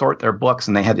Library sort their books,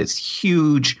 and they had this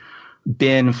huge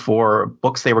bin for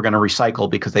books they were going to recycle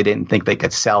because they didn't think they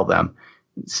could sell them.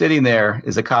 Sitting there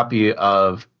is a copy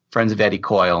of Friends of Eddie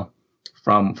Coyle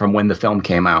from when the film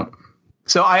came out.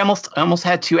 So I almost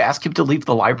had to ask him to leave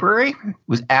the library. It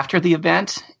was after the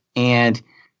event, and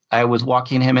I was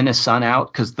walking him and his son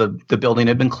out because the building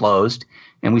had been closed.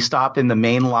 And we stop in the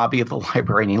main lobby of the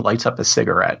library, and he lights up a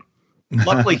cigarette.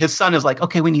 Luckily, his son is like,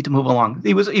 okay, we need to move along.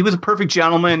 He was a perfect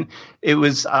gentleman. It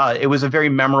was a very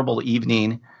memorable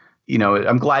evening.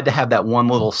 I'm glad to have that one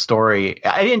little story.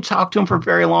 I didn't talk to him for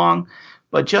very long,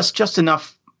 but just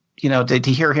enough, to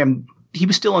hear him. He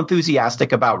was still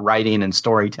enthusiastic about writing and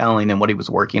storytelling and what he was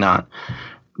working on.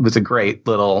 It was a great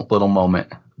little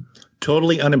moment.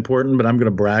 Totally unimportant, but I'm going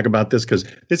to brag about this because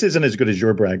this isn't as good as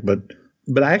your brag.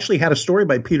 But I actually had a story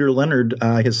by Peter Leonard,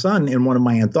 his son, in one of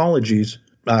my anthologies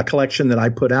collection that I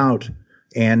put out.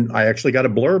 And I actually got a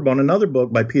blurb on another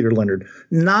book by Peter Leonard.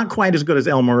 Not quite as good as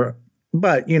Elmore,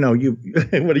 but, what are you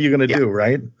going to do,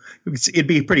 right? It'd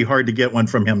be pretty hard to get one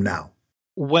from him now.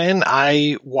 When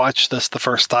I watched this the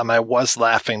first time, I was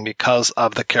laughing because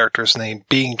of the character's name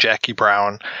being Jackie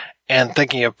Brown and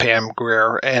thinking of Pam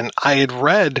Grier. And I had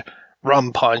read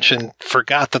Rum Punch and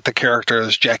forgot that the character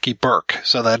is Jackie Burke.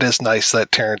 So that is nice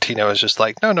that Tarantino is just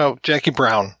like, no, Jackie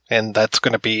Brown. And that's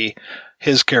going to be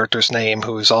his character's name,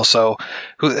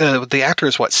 the actor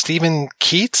is Stephen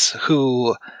Keats,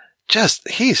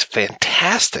 he's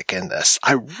fantastic in this.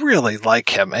 I really like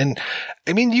him. And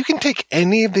I mean, you can take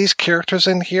any of these characters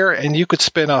in here and you could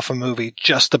spin off a movie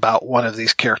just about one of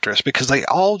these characters because they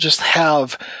all just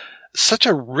have such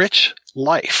a rich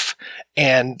life,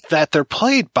 and that they're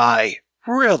played by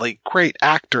really great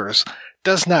actors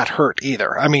does not hurt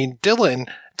either. I mean, Dylan,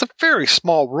 it's a very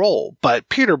small role, but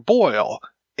Peter Boyle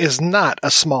is not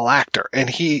a small actor, and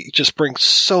he just brings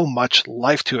so much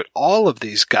life to it. All of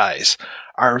these guys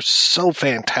are so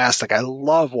fantastic. I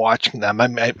love watching them.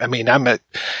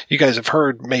 You guys have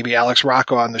heard maybe Alex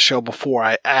Rocco on the show before.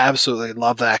 I absolutely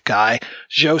love that guy.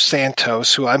 Joe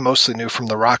Santos, who I mostly knew from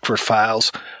the Rockford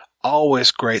Files, always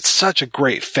great. Such a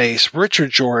great face. Richard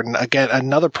Jordan, again,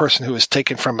 another person who was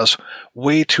taken from us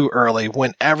way too early.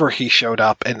 Whenever he showed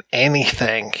up in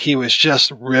anything, he was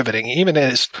just riveting. Even in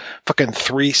his fucking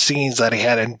 3 scenes that he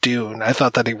had in Dune, I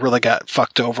thought that he really got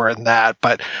fucked over in that.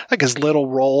 But like his little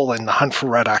role in The Hunt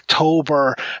for Red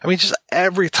October, I mean, just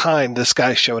every time this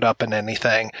guy showed up in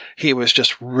anything, he was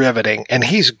just riveting. And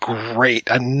he's great.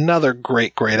 Another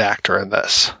great, great actor in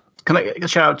this. Can I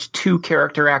shout out 2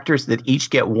 character actors that each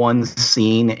get one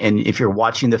scene? And if you're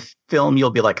watching the film,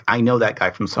 you'll be like, I know that guy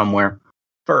from somewhere.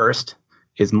 First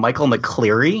is Michael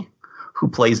McCleary, who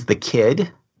plays the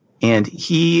kid. And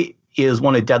he is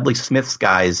one of Dudley Smith's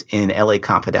guys in LA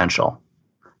Confidential.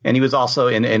 And he was also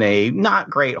in a not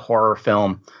great horror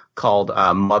film called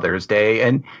Mother's Day.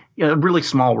 And a really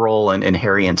small role in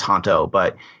Harry and Tonto.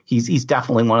 But he's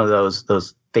definitely one of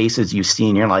those faces you've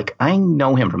seen. You're like, I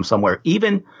know him from somewhere.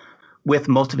 Even with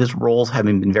most of his roles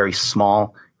having been very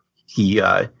small, he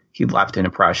left an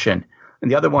impression. And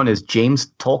the other one is James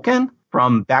Tolkien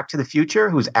from Back to the Future,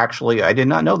 who's actually, I did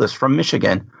not know this, from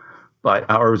Michigan,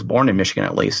 or was born in Michigan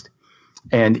at least.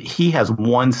 And he has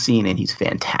one scene and he's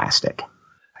fantastic.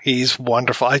 He's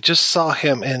wonderful. I just saw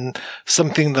him in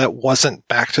something that wasn't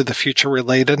Back to the Future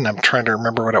related, and I'm trying to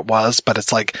remember what it was, but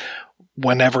it's like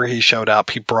whenever he showed up,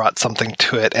 he brought something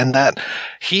to it. And that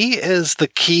he is the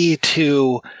key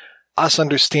to us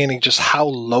understanding just how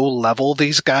low level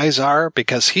these guys are,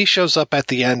 because he shows up at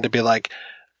the end to be like,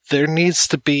 there needs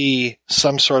to be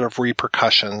some sort of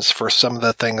repercussions for some of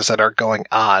the things that are going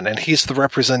on. And he's the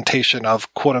representation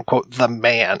of, quote unquote, the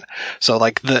man. So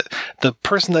like the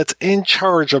person that's in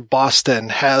charge of Boston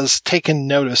has taken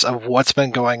notice of what's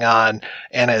been going on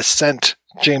and has sent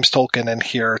James Tolkien in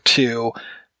here to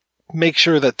make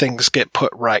sure that things get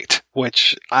put right,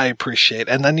 which I appreciate.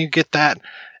 And then you get that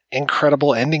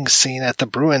incredible ending scene at the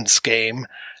Bruins game.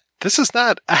 This is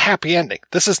not a happy ending.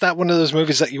 This is not one of those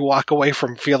movies that you walk away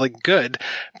from feeling good,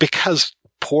 because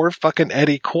poor fucking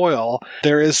Eddie Coyle,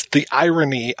 there is the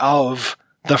irony of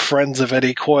the friends of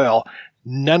Eddie Coyle.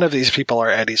 None of these people are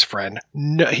Eddie's friend.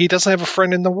 No, he doesn't have a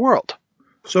friend in the world.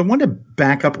 So I want to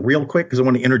back up real quick because I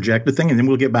want to interject a thing, and then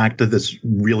we'll get back to this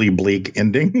really bleak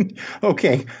ending.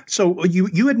 Okay. So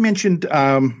you had mentioned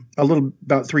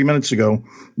about 3 minutes ago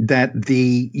that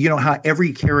how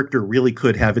every character really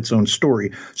could have its own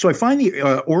story. So I find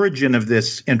the origin of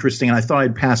this interesting, and I thought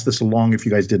I'd pass this along if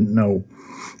you guys didn't know.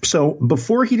 So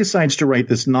before he decides to write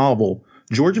this novel,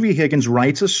 George V. Higgins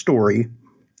writes a story,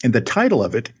 and the title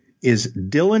of it is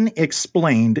Dylan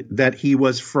Explained That He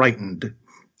Was Frightened.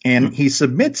 And he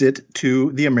submits it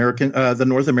to the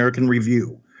North American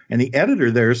Review. And the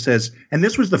editor there says, and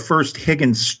this was the first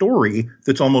Higgins story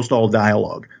that's almost all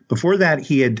dialogue. Before that,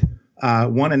 he had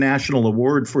won a national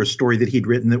award for a story that he'd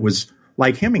written that was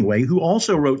like Hemingway, who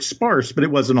also wrote sparse, but it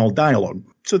wasn't all dialogue.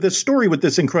 So this story with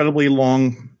this incredibly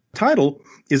long title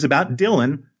is about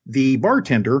Dylan, the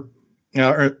bartender,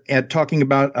 talking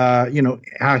about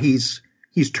how he's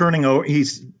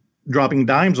dropping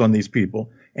dimes on these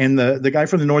people. And the guy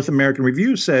from the North American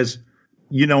Review says,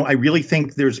 I really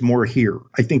think there's more here.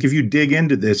 I think if you dig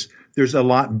into this, there's a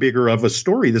lot bigger of a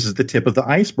story. This is the tip of the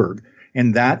iceberg.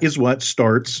 And that is what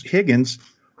starts Higgins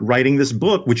writing this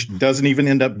book, which doesn't even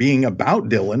end up being about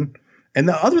Dylan. And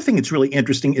the other thing that's really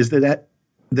interesting is that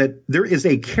there is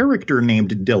a character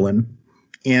named Dylan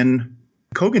in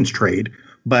Cogan's Trade,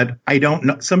 but I don't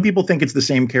know. Some people think it's the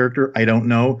same character. I don't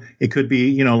know. It could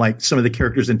be, like some of the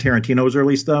characters in Tarantino's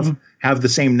early stuff have the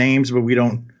same names, but we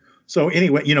don't. So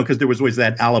anyway, because there was always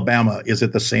that Alabama. Is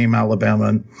it the same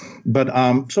Alabama? But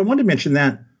so I wanted to mention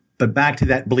that. But back to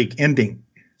that bleak ending.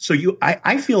 So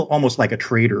I feel almost like a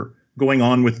traitor going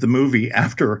on with the movie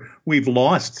after we've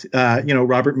lost,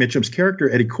 Robert Mitchum's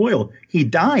character, Eddie Coyle. He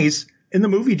dies and the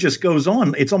movie just goes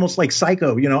on. It's almost like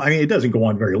Psycho. It doesn't go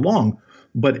on very long,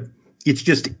 but it's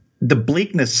just the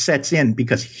bleakness sets in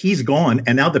because he's gone.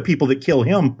 And now the people that kill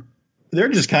him, they're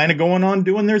just kind of going on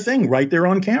doing their thing right there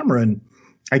on camera. And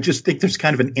I just think there's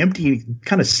kind of an empty,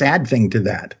 kind of sad thing to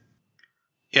that.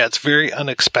 Yeah, it's very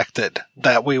unexpected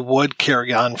that we would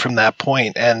carry on from that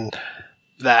point, and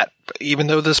that even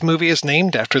though this movie is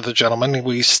named after the gentleman,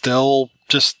 we still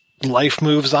just life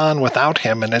moves on without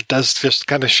him. And it does just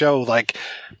kind of show like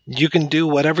you can do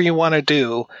whatever you want to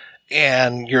do.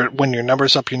 And when your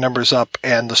number's up,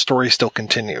 and the story still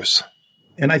continues.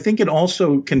 And I think it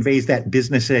also conveys that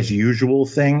business as usual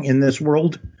thing in this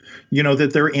world,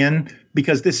 that they're in,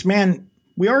 because this man,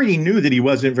 we already knew that he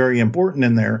wasn't very important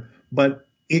in there, but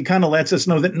it kind of lets us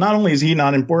know that not only is he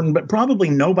not important, but probably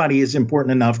nobody is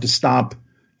important enough to stop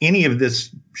any of this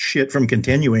shit from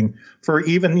continuing for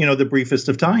even, the briefest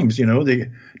of times. They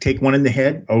take one in the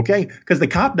head. Okay. Because the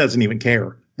cop doesn't even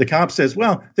care. The cop says,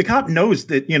 well, the cop knows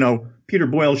that, Peter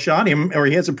Boyle shot him, or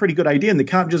he has a pretty good idea. And the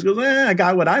cop just goes, I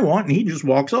got what I want. And he just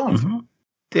walks off. Mm-hmm.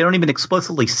 They don't even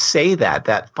explicitly say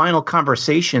that final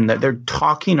conversation, that they're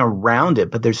talking around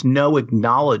it, but there's no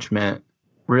acknowledgement,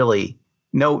 really,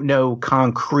 no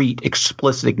concrete,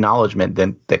 explicit acknowledgement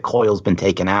that Coyle's been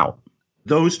taken out.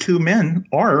 Those two men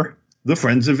are the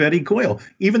friends of Eddie Coyle,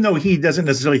 even though he doesn't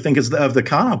necessarily think of the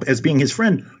cop as being his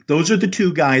friend. Those are the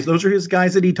two guys. Those are his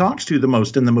guys that he talks to the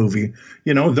most in the movie.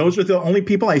 Those are the only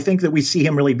people I think that we see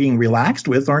him really being relaxed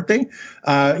with, aren't they?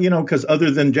 Because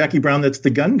other than Jackie Brown, that's the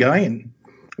gun guy. And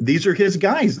these are his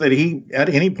guys that he at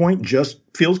any point just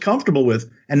feels comfortable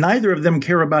with. And neither of them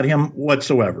care about him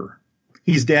whatsoever.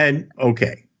 He's dead.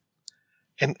 Okay.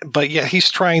 But yet he's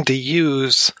trying to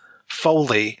use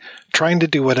Foley, trying to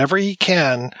do whatever he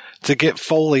can to get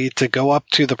Foley to go up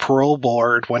to the parole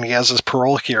board when he has his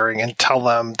parole hearing and tell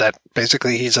them that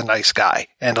basically he's a nice guy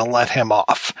and to let him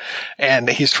off. And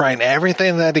he's trying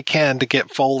everything that he can to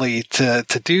get Foley to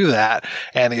do that.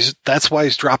 And that's why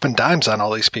he's dropping dimes on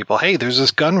all these people. Hey, there's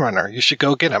this gun runner. You should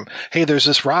go get him. Hey, there's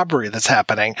this robbery that's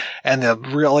happening. And the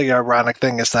really ironic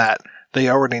thing is that they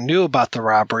already knew about the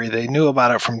robbery. They knew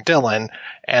about it from Dylan.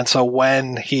 And so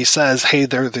when he says, hey,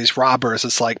 there are these robbers,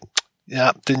 it's like,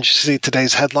 yeah, didn't you see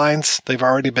today's headlines? They've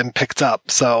already been picked up.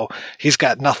 So he's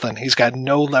got nothing. He's got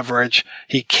no leverage.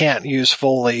 He can't use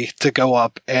Foley to go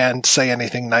up and say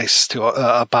anything nice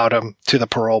about him to the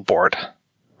parole board.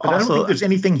 But I don't think there's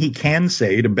anything he can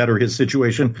say to better his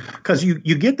situation, because you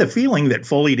get the feeling that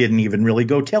Foley didn't even really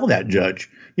go tell that judge.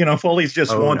 Foley's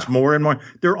just wants more and more.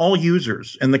 They're all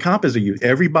users, and the cop is a user.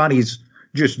 Everybody's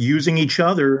just using each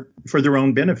other for their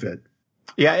own benefit.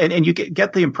 Yeah, and you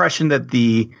get the impression that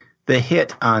the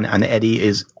hit on Eddie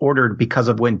is ordered because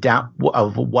of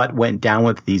what went down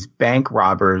with these bank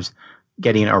robbers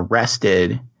getting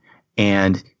arrested,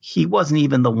 and he wasn't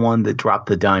even the one that dropped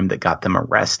the dime that got them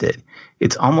arrested.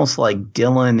 It's almost like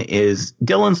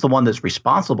Dylan's the one that's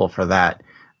responsible for that,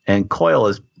 and Coyle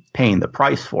is paying the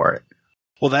price for it.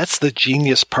 Well, that's the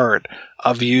genius part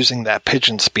of using that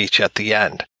pigeon speech at the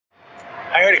end.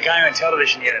 I heard a guy on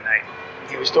television the other night.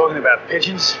 He was talking about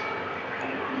pigeons.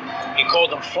 He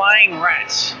called them flying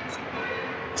rats.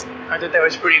 I thought that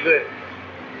was pretty good.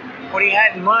 What he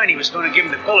had in mind, he was going to give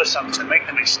them the pill or something to make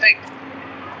them extinct.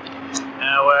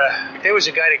 Now, there was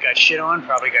a guy that got shit on,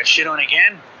 probably got shit on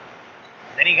again.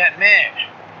 Then he got mad.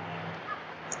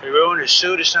 They ruined his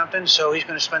suit or something, so he's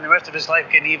going to spend the rest of his life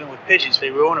getting even with pigeons. They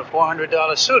ruined a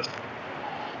 $400 suit.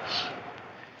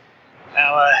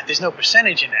 Now, there's no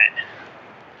percentage in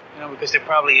that. Because there are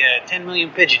probably 10 million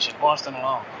pigeons in Boston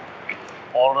alone.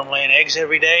 All of them laying eggs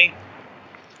every day,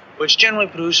 which generally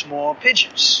produce more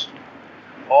pigeons.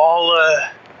 All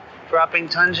dropping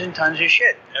tons and tons of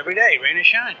shit every day, rain or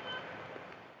shine.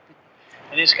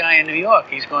 And this guy in New York,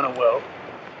 he's going to, there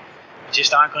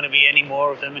just aren't going to be any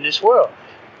more of them in this world.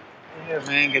 Yeah,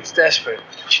 man gets desperate.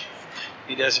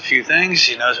 He does a few things,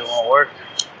 he knows it won't work.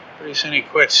 Pretty soon he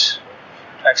quits,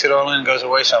 packs it all in, goes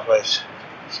away someplace.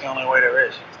 It's the only way there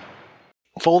is.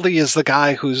 Foley is the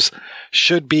guy who's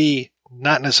should be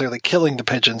not necessarily killing the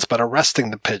pigeons, but arresting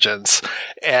the pigeons.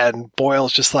 And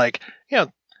Boyle's just like,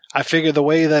 I figure the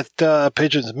way that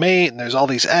pigeons mate and there's all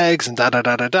these eggs and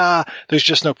da-da-da-da-da, there's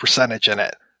just no percentage in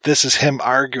it. This is him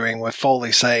arguing with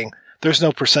Foley saying, there's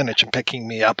no percentage in picking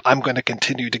me up. I'm going to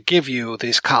continue to give you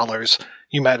these collars.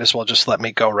 You might as well just let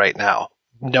me go right now,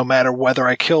 no matter whether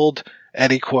I killed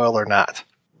Eddie Coyle or not.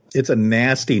 It's a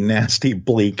nasty, nasty,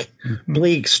 bleak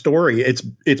story. It's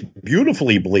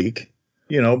beautifully bleak,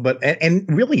 but and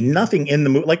really nothing in the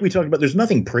movie. Like we talked about, there's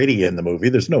nothing pretty in the movie.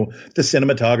 The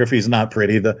cinematography is not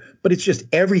pretty. But it's just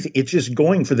everything. It's just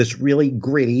going for this really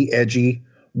gritty, edgy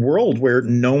world where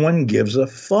no one gives a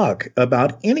fuck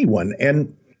about anyone.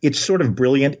 And it's sort of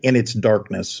brilliant in its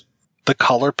darkness. The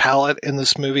color palette in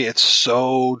this movie, it's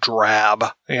so drab.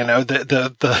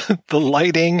 The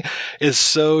lighting is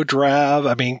so drab.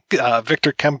 I mean,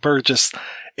 Victor Kemper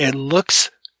it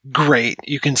looks great.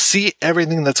 You can see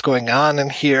everything that's going on in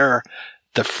here.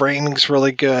 The framing's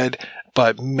really good,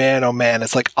 but man, oh man,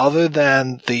 it's like other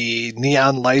than the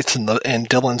neon lights in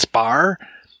Dylan's bar,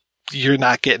 you're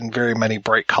not getting very many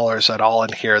bright colors at all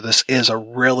in here. This is a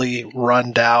really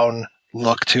run down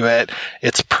look to it.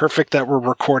 It's perfect that we're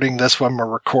recording this when we're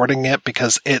recording it,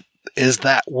 because it is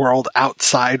that world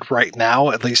outside right now,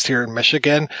 at least here in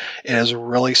Michigan. It is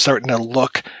really starting to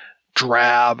look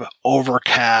drab,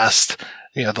 overcast,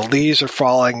 the leaves are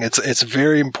falling. It's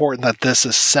very important that this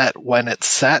is set when it's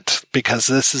set, because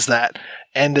this is that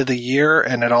end of the year,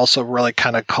 and it also really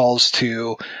kind of calls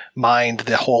to mind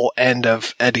the whole end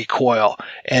of Eddie Coyle.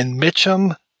 And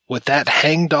Mitchum, with that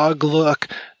hangdog look,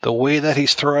 the way that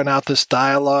he's throwing out this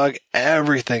dialogue,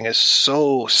 everything is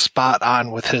so spot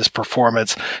on with his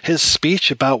performance. His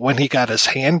speech about when he got his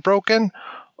hand broken,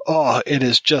 it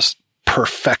is just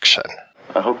perfection.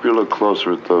 I hope you look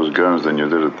closer at those guns than you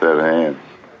did at that hand.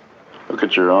 Look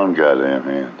at your own goddamn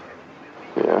hand.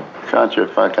 Yeah. Count your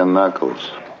fucking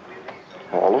knuckles.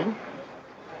 All of them?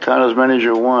 Count as many as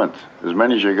you want. As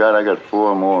many as you got, I got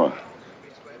 4 more.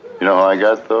 You know how I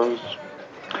got those?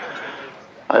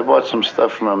 I bought some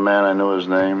stuff from a man, I knew his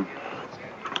name.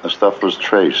 The stuff was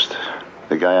traced.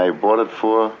 The guy I bought it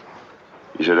for,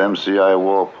 he said MCI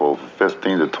Walpole for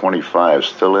 15 to 25,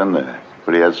 still in there.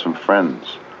 But he had some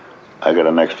friends. I got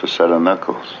an extra set of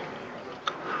knuckles.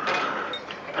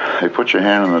 They put your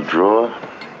hand in the drawer,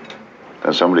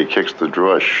 and somebody kicks the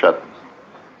drawer shut.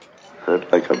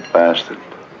 Hurt like a bastard.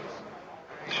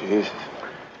 Jesus.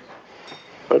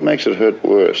 What makes it hurt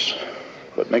worse?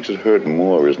 What makes it hurt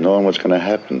more is knowing what's going to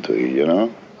happen to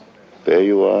you, There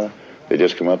you are. They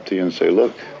just come up to you and say,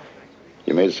 look,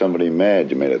 you made somebody mad.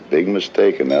 You made a big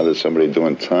mistake, and now there's somebody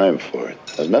doing time for it.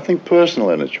 There's nothing personal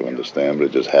in it, you understand, but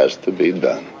it just has to be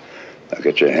done. Now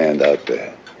get your hand out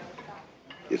there.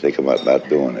 You think about not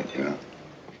doing it,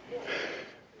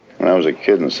 When I was a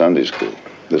kid in Sunday school,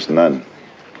 this nun,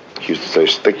 she used to say,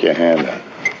 stick your hand out.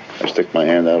 I stick my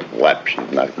hand out, whap,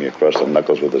 she'd knock me across the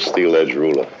knuckles with a steel-edged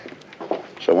ruler.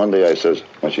 So one day I says,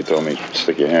 when she told me,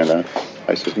 stick your hand out,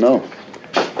 I says, no.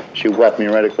 She whacked me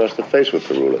right across the face with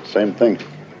the ruler. Same thing.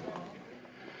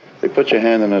 They put your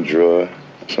hand in a drawer,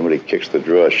 somebody kicks the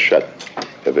drawer shut.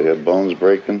 Ever hear bones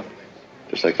breaking?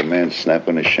 Just like a man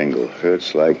snapping a shingle.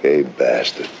 Hurts like a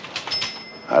bastard.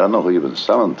 I don't know who you've been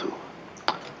selling to.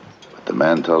 But the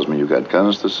man tells me you got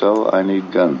guns to sell. I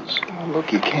need guns. Oh,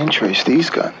 look, you can't trace these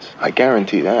guns. I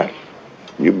guarantee that.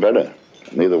 You better.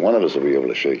 Neither one of us will be able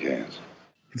to shake hands.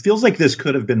 It feels like this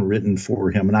could have been written for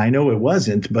him, and I know it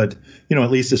wasn't, but,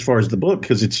 at least as far as the book,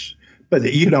 because it's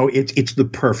the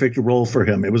perfect role for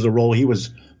him. It was a role he was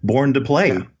born to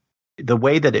play. Yeah. The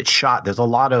way that it's shot, there's a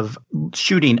lot of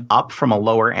shooting up from a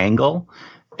lower angle,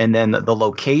 and then the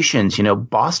locations,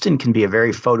 Boston can be a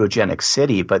very photogenic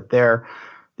city, but they're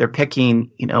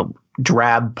picking,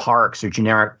 drab parks or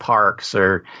generic parks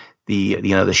or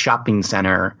the shopping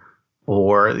center,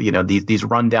 or these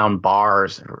rundown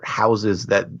bars or houses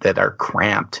that are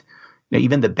cramped.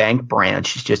 Even the bank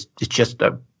branch is just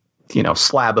a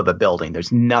slab of a building.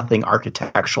 There's nothing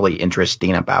architecturally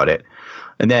interesting about it.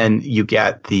 And then you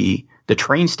get the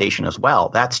train station as well.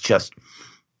 That's just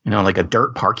like a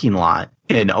dirt parking lot,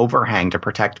 an overhang to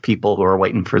protect people who are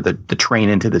waiting for the train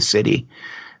into the city.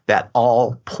 That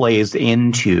all plays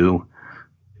into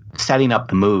setting up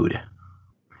the mood.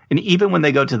 And even when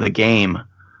they go to the game,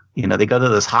 they go to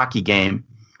this hockey game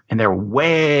and they're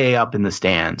way up in the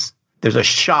stands. There's a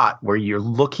shot where you're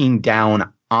looking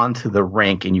down onto the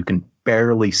rink and you can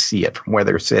barely see it from where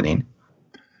they're sitting.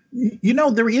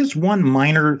 There is one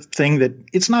minor thing that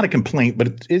it's not a complaint,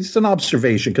 but it's an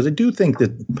observation, because I do think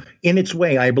that in its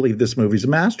way, I believe this movie's a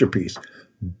masterpiece.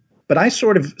 But I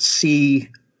sort of see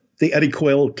the Eddie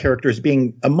Coyle character as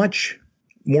being a much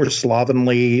more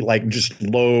slovenly, like just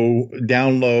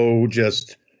down low,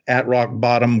 just at rock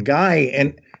bottom guy.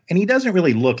 And he doesn't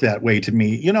really look that way to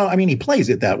me. He plays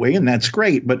it that way, and that's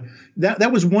great. But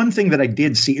that was one thing that I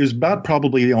did see. It was about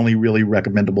probably the only really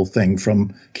recommendable thing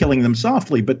from Killing Them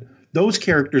Softly. But those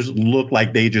characters look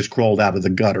like they just crawled out of the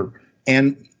gutter.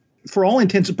 And for all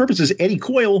intents and purposes, Eddie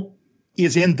Coyle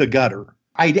is in the gutter.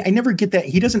 I never get that.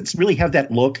 He doesn't really have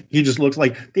that look. He just looks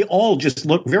like they all just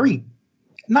look very,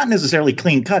 not necessarily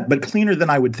clean cut, but cleaner than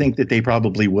I would think that they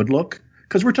probably would look.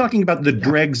 Because we're talking about the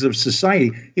dregs of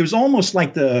society. It was almost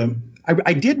like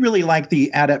I did really like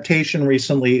the adaptation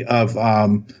recently of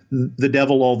The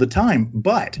Devil All the Time,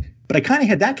 but I kind of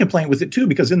had that complaint with it too,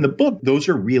 because in the book, those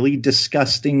are really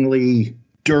disgustingly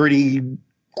dirty,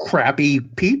 crappy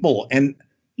people. And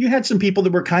you had some people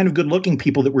that were kind of good looking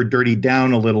people that were dirtied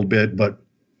down a little bit, but,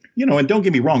 and don't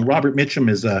get me wrong, Robert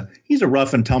Mitchum he's a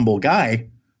rough and tumble guy,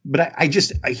 but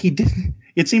he didn't.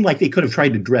 It seemed like they could have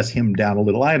tried to dress him down a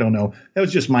little. I don't know. That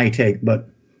was just my take. But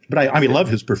I love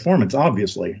his performance,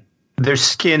 obviously. Their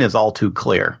skin is all too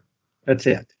clear. That's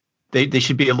it. They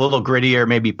should be a little grittier,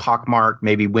 maybe pockmarked,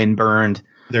 maybe windburned.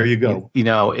 There you go.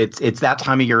 It's that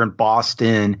time of year in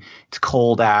Boston. It's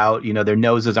cold out. Their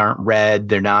noses aren't red.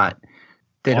 They're not,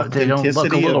 They don't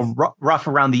look a little rough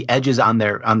around the edges on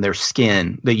their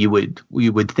skin that you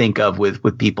would think of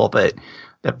with people that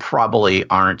probably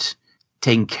aren't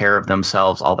taking care of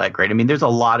themselves all that great. I mean, there's a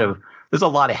lot of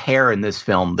hair in this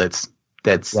film that's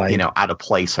right. Out of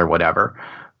place or whatever,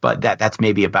 but that's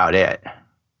maybe about it.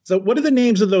 So what are the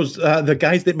names of those the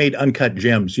guys that made Uncut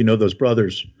Gems? Those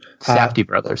brothers, Safdie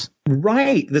brothers,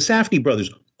 right? The Safdie brothers.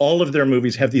 All of their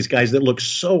movies have these guys that look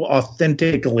so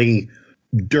authentically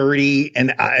dirty,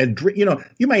 and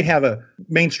you might have a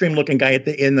mainstream looking guy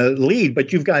in the lead,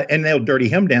 but and they'll dirty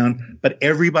him down, but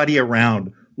everybody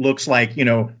around looks like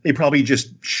they probably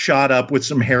just shot up with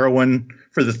some heroin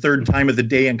for the third time of the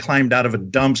day and climbed out of a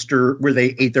dumpster where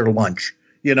they ate their lunch,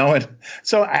 and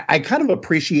so I kind of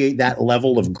appreciate that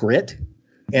level of grit,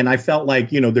 and I felt like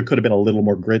there could have been a little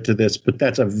more grit to this, but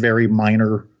that's a very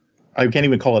minor, I can't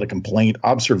even call it a complaint,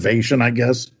 observation, I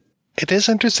guess. It is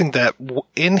interesting that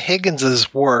in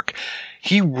Higgins's work,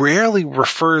 he rarely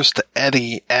refers to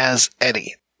Eddie as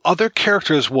Eddie. Other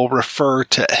characters will refer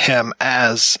to him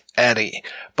as Eddie,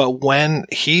 but when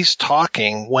he's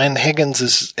talking, when Higgins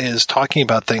is talking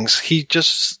about things, he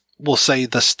just will say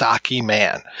the stocky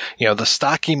man. The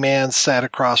stocky man sat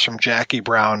across from Jackie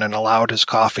Brown and allowed his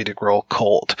coffee to grow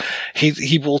cold.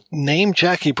 He will name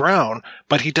Jackie Brown,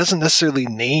 but he doesn't necessarily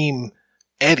name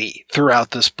Eddie throughout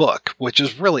this book, which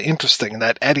is really interesting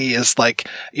that Eddie is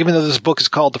even though this book is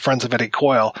called The Friends of Eddie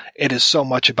Coyle, it is so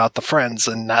much about the friends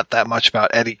and not that much about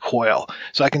Eddie Coyle.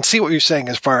 So I can see what you're saying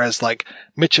as far as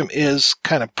Mitchum is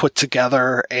kind of put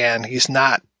together and he's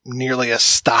not nearly as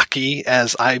stocky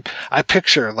as I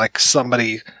picture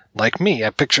somebody like me.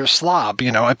 I picture a slob,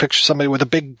 I picture somebody with a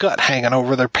big gut hanging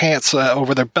over their pants,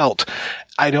 over their belt.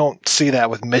 I don't see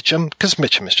that with Mitchum because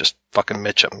Mitchum is just fucking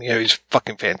Mitchum. He's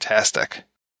fucking fantastic.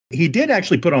 He did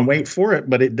actually put on weight for it,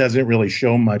 but it doesn't really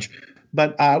show much.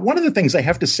 But one of the things I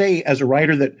have to say as a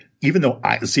writer that even though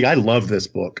I love this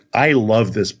book,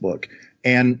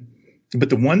 but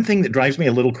the one thing that drives me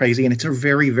a little crazy, and it's a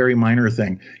very, very minor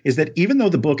thing, is that even though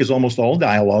the book is almost all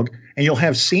dialogue and you'll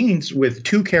have scenes with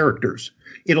two characters,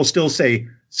 it'll still say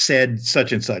said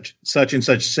such and such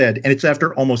said, and it's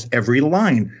after almost every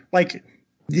line.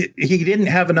 He didn't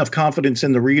have enough confidence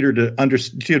in the reader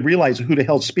to realize who the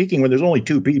hell's speaking when there's only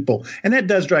two people. And that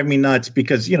does drive me nuts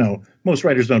because, most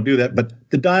writers don't do that. But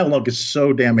the dialogue is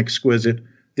so damn exquisite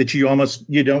that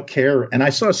you don't care. And I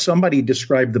saw somebody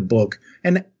describe the book.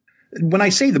 And when I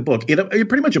say the book, it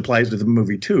pretty much applies to the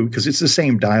movie, too, because it's the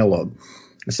same dialogue.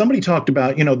 Somebody talked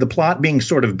about, the plot being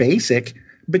sort of basic,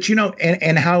 but,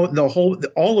 and how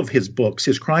all of his books,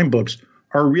 his crime books,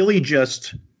 are really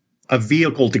just a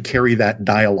vehicle to carry that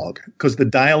dialogue because the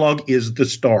dialogue is the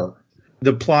star.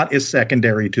 The plot is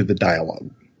secondary to the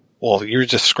dialogue. Well, you're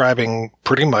describing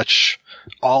pretty much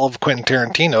all of Quentin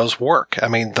Tarantino's work. I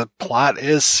mean, the plot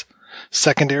is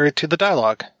secondary to the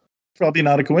dialogue. Probably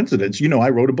not a coincidence. I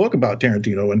wrote a book about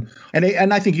Tarantino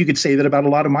and I think you could say that about a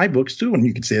lot of my books too. And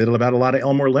you could say that about a lot of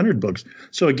Elmore Leonard books.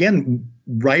 So again,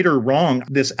 right or wrong,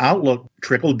 this outlook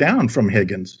trickled down from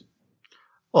Higgins.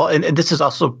 Well, and this is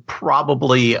also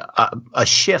probably a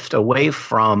shift away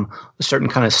from a certain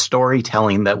kind of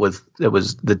storytelling that was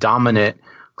the dominant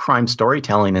crime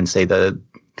storytelling in, say, the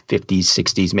 50s,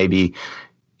 60s, maybe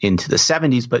into the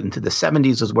 70s. But into the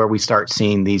 70s is where we start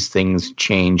seeing these things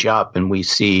change up. And we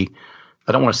see,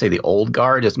 I don't want to say the old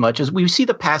guard as much as we see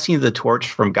the passing of the torch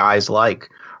from guys like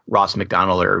Ross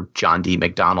McDonald or John D.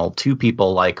 McDonald to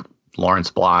people like Lawrence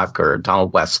Block or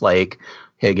Donald Westlake,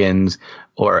 Higgins,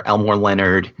 or Elmore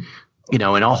Leonard, and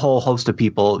a whole host of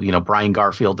people, Brian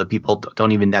Garfield, that people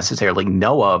don't even necessarily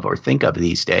know of or think of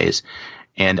these days.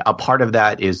 And a part of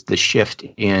that is the shift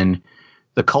in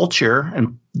the culture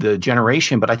and the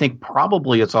generation. But I think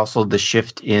probably it's also the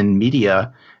shift in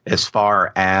media as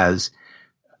far as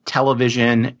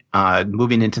television,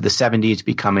 moving into the 70s,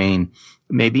 becoming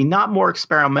maybe not more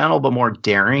experimental, but more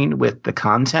daring with the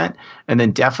content. And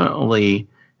then definitely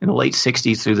in the late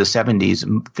 60s through the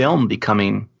 70s, film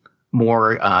becoming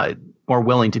more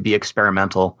willing to be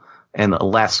experimental and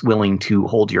less willing to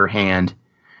hold your hand.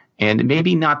 And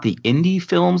maybe not the indie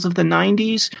films of the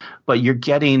 90s, but you're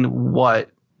getting what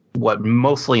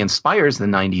mostly inspires the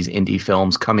 90s indie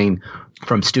films coming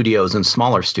from studios and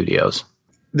smaller studios.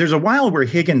 There's a while where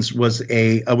Higgins was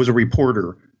a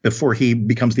reporter before he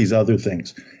becomes these other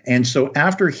things. And so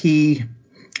after he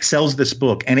sells this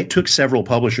book, and it took several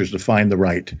publishers to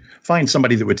find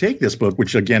somebody that would take this book,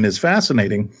 which again is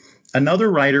fascinating.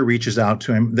 Another writer reaches out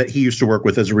to him that he used to work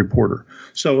with as a reporter.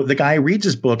 So the guy reads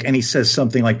his book and he says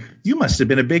something like, "You must have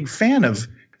been a big fan of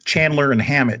Chandler and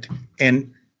Hammett."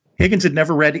 And Higgins had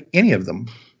never read any of them.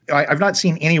 I've not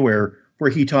seen anywhere where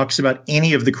he talks about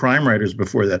any of the crime writers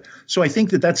before that. So I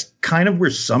think that that's kind of where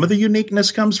some of the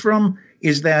uniqueness comes from,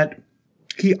 is that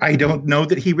I don't know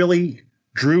that he really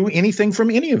drew anything from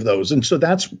any of those. And so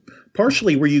that's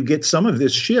partially where you get some of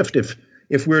this shift.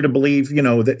 If we're to believe,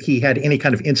 that he had any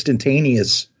kind of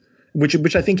instantaneous,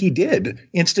 which I think he did,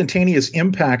 instantaneous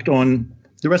impact on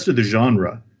the rest of the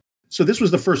genre. So this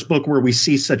was the first book where we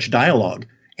see such dialogue,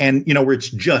 and, where it's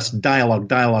just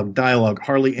dialogue,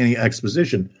 hardly any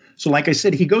exposition. So like I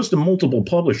said, he goes to multiple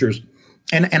publishers,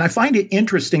 and I find it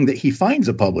interesting that he finds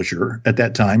a publisher at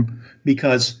that time,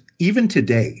 because even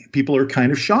today, people are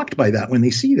kind of shocked by that when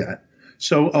they see that.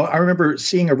 So I remember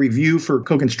seeing a review for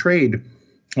Kogan's Trade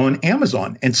on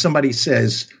Amazon, and somebody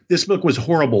says, this book was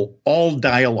horrible, all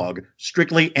dialogue,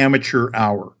 strictly amateur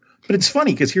hour. But it's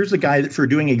funny, because here's the guy that for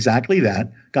doing exactly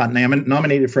that got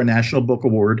nominated for a National Book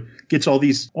Award, gets all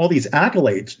these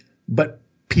accolades, but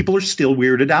people are still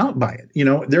weirded out by it.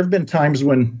 There have been times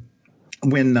when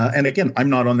and again, I'm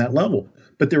not on that level,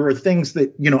 but there are things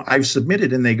that, I've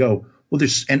submitted and they go, well,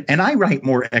 there's, and I write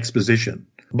more exposition,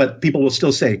 but people will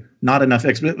still say not enough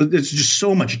exposition. There's just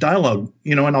so much dialogue,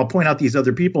 and I'll point out these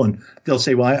other people and they'll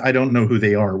say, well, I don't know who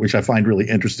they are, which I find really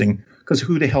interesting, because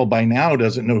who the hell by now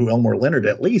doesn't know who Elmore Leonard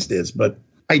at least is? But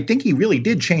I think he really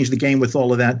did change the game with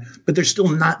all of that, but there's still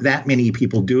not that many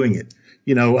people doing it.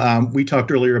 We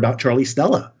talked earlier about Charlie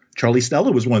Stella. Charlie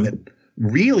Stella was one that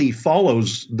really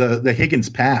follows the Higgins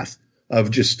path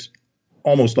of just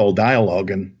almost all dialogue.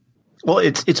 And well,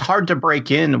 it's hard to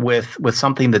break in with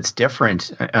something that's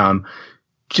different.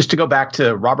 Just to go back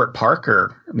to Robert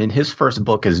Parker, I mean, his first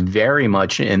book is very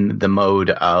much in the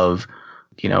mode of,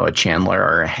 a Chandler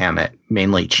or a Hammett,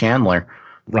 mainly Chandler.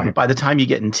 Right. By the time you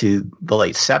get into the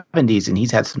late 70s and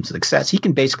he's had some success, he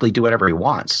can basically do whatever he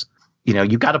wants.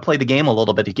 You've got to play the game a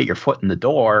little bit to get your foot in the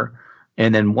door.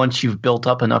 And then once you've built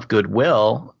up enough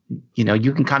goodwill,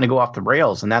 you can kind of go off the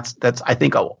rails. And that's I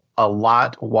think, a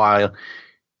lot while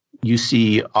you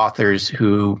see authors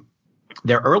who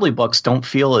their early books don't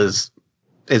feel as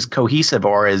cohesive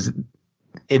or as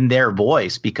in their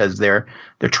voice, because they're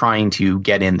trying to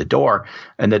get in the door.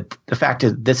 And the fact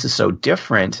is this is so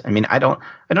different. I mean, I don't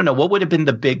know what would have been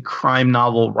the big crime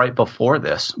novel right before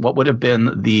this. What would have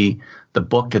been the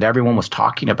book that everyone was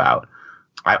talking about?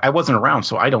 I wasn't around,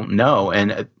 so I don't know.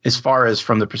 And as far as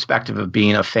from the perspective of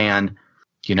being a fan,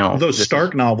 those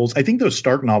Stark novels, I think those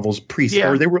Stark novels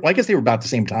or they were, I guess they were about the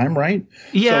same time, right?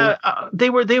 Yeah, so, they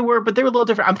were, but they were a little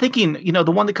different. I'm thinking,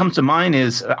 the one that comes to mind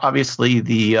is obviously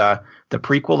the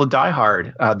prequel to Die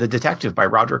Hard, The Detective by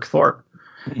Roderick Thorpe.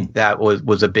 Mm-hmm. That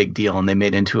was a big deal, and they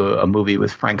made into a movie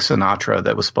with Frank Sinatra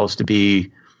that was supposed to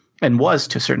be, and was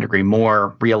to a certain degree,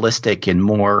 more realistic and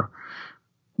more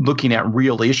looking at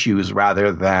real issues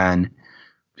rather than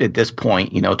at this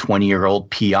point, 20-year-old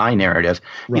PI narrative.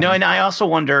 Right. And I also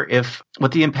wonder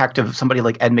what the impact of somebody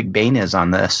like Ed McBain is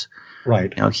on this.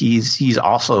 Right. He's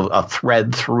also a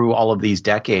thread through all of these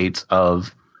decades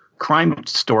of crime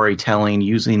storytelling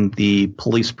using the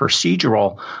police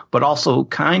procedural, but also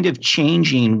kind of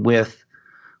changing with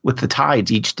the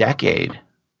tides each decade.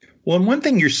 Well, and one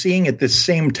thing you're seeing at the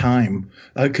same time,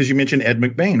 because you mentioned Ed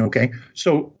McBain, okay?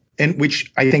 So, and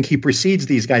which I think he precedes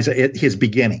these guys at his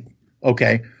beginning.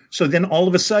 Okay. So then all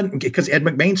of a sudden, because Ed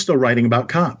McBain's still writing about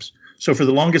cops. So for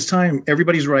the longest time,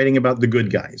 everybody's writing about the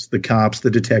good guys, the cops, the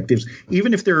detectives,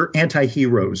 even if they're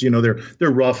anti-heroes,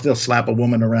 they're rough, they'll slap a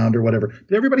woman around or whatever.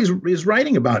 But everybody's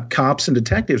writing about cops and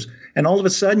detectives. And all of a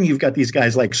sudden you've got these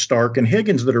guys like Stark and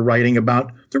Higgins that are writing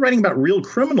about real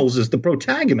criminals as the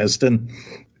protagonist. And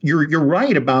you're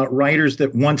right about writers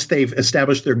that once they've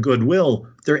established their goodwill,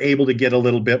 they're able to get a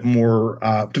little bit more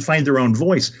to find their own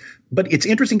voice. But it's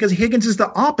interesting because Higgins is the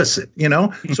opposite,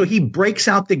 So he breaks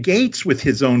out the gates with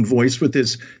his own voice,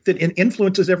 that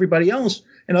influences everybody else,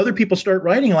 and other people start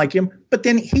writing like him. But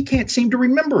then he can't seem to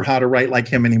remember how to write like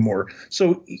him anymore.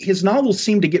 So his novels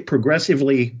seem to get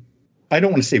progressively, I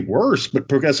don't want to say worse, but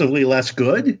progressively less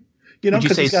good. Would you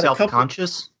say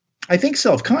self-conscious? I think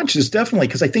self-conscious, definitely,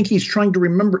 because I think he's trying to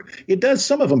remember. It does.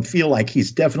 Some of them feel like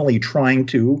he's definitely trying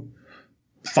to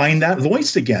find that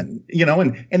voice again,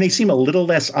 and they seem a little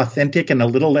less authentic and a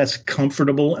little less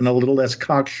comfortable and a little less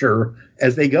cocksure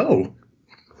as they go.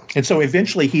 And so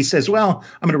eventually he says, well,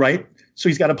 I'm going to write. So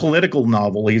he's got a political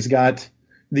novel. He's got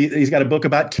a book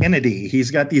about Kennedy. He's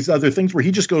got these other things where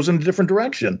he just goes in a different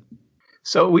direction.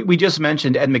 So we just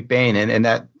mentioned Ed McBain, and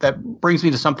that brings me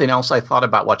to something else I thought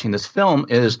about watching this film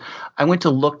is I went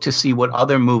to look to see what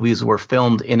other movies were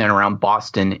filmed in and around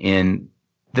Boston in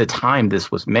the time this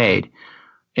was made.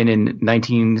 And in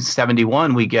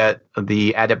 1971, we get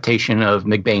the adaptation of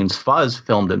McBain's Fuzz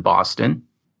filmed in Boston.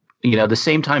 the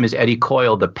same time as Eddie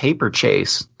Coyle, The Paper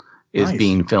Chase is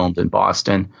being filmed in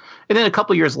Boston. And then a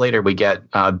couple years later, we get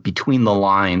Between the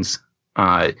Lines,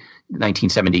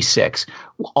 1976,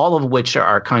 all of which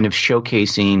are kind of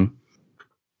showcasing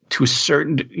to a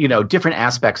certain, different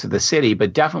aspects of the city,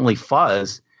 but definitely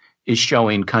Fuzz is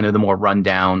showing kind of the more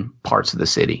rundown parts of the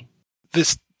city.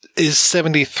 This is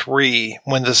 73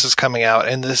 when this is coming out,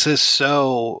 and this is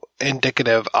so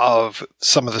indicative of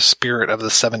some of the spirit of the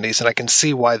 70s, and I can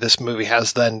see why this movie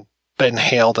has then been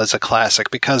hailed as a classic,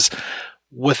 because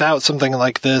without something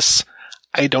like this,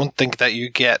 I don't think that you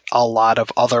get a lot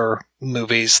of other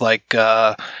movies like,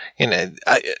 Friedkin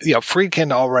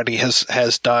already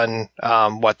has done,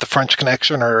 The French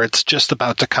Connection, or it's just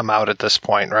about to come out at this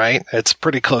point, right? It's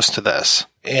pretty close to this.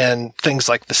 And things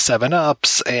like the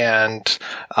 7-Ups and,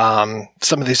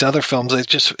 some of these other films,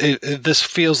 this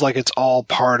feels like it's all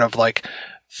part of like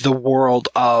the world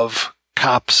of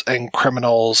cops and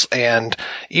criminals. And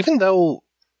even though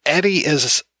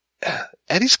Eddie's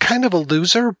kind of a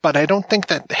loser, but I don't think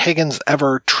that Higgins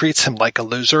ever treats him like a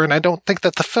loser, and I don't think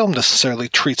that the film necessarily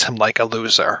treats him like a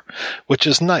loser, which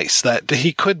is nice, that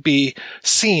he could be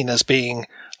seen as being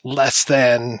less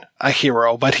than a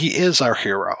hero, but he is our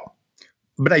hero.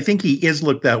 But I think he is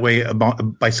looked that way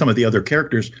by some of the other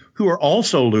characters who are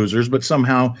also losers, but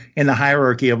somehow in the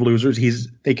hierarchy of losers,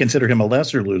 they consider him a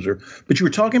lesser loser. But you were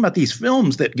talking about these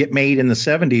films that get made in the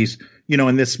 70s,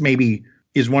 and this maybe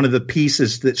is one of the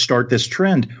pieces that start this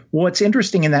trend. What's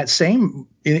interesting in that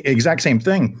exact same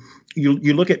thing,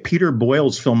 you look at Peter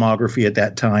Boyle's filmography at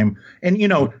that time, and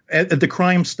at the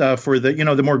crime stuff or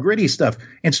the more gritty stuff.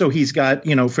 And so he's got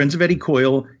Friends of Eddie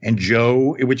Coyle and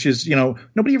Joe, which is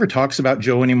nobody ever talks about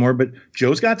Joe anymore, but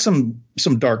Joe's got some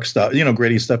dark stuff,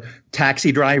 gritty stuff.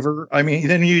 Taxi Driver. I mean,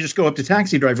 then you just go up to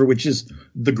Taxi Driver, which is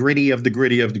the gritty of the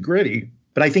gritty of the gritty.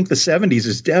 But I think the 70s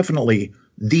is definitely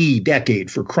the decade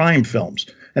for crime films.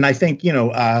 And I think,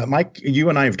 Mike, you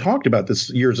and I have talked about this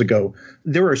years ago.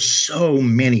 There are so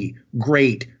many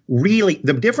great, really,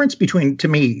 the difference between, to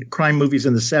me, crime movies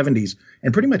in the 70s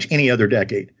and pretty much any other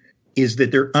decade is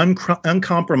that they're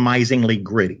uncompromisingly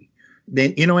gritty.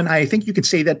 Then, and I think you could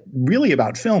say that really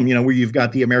about film, where you've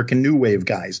got the American New Wave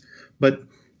guys. But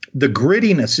the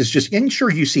grittiness is just, and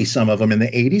sure, you see some of them in the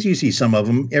 80s, you see some of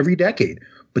them every decade.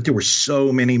 But there were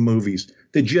so many movies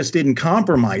that just didn't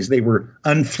compromise. They were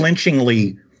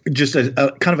unflinchingly just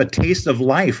a kind of a taste of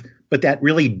life, but that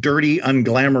really dirty,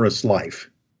 unglamorous life.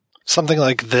 Something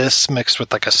like this mixed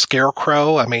with like a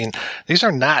Scarecrow. I mean, these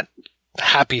are not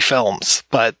happy films,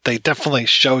 but they definitely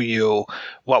show you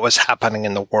what was happening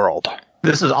in the world.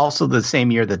 This is also the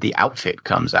same year that The Outfit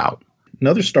comes out.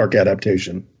 Another Stark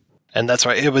adaptation. And that's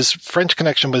right. It was French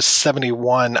Connection was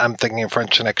 71. I'm thinking of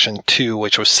French Connection 2,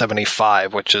 which was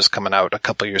 75, which is coming out a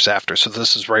couple years after. So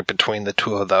this is right between the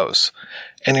two of those.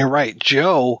 And you're right.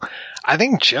 I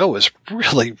think Joe is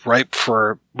really ripe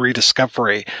for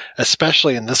rediscovery,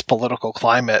 especially in this political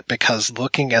climate, because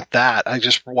looking at that, I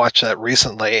just watched that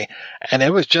recently, and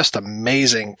it was just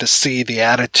amazing to see the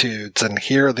attitudes and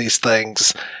hear these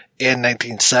things in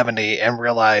 1970 and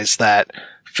realize that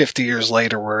 50 years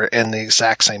later, we're in the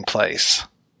exact same place.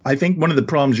 I think one of the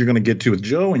problems you're going to get to with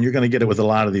Joe, and you're going to get it with a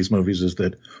lot of these movies, is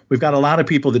that we've got a lot of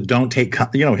people that don't take,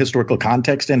 historical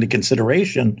context into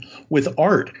consideration with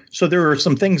art. So there are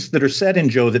some things that are said in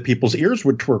Joe that people's ears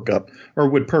would perk up.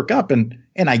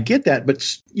 And I get that. But,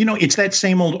 it's that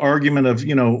same old argument of,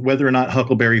 whether or not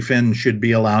Huckleberry Finn should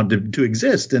be allowed to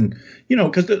exist. And,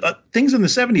 because things in the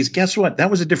 70s, guess what? That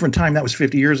was a different time. That was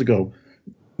 50 years ago,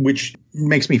 which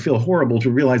makes me feel horrible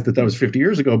to realize that was 50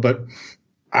 years ago. But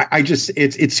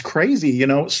it's crazy,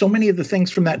 so many of the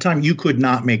things from that time you could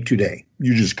not make today.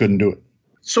 You just couldn't do it.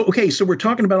 So we're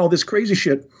talking about all this crazy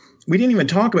shit. We didn't even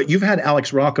talk about, you've had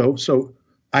Alex Rocco. So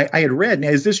I had read, now,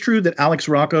 is this true that Alex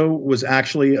Rocco was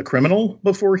actually a criminal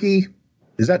before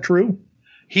is that true?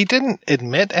 He didn't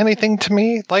admit anything to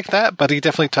me like that, but he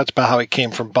definitely touched about how he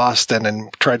came from Boston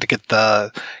and tried to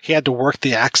get he had to work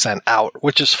the accent out,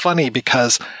 which is funny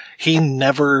because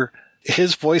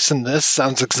his voice in this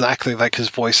sounds exactly like his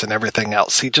voice in everything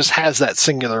else. He just has that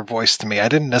singular voice to me. I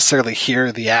didn't necessarily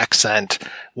hear the accent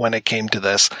when it came to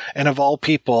this. And of all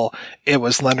people, it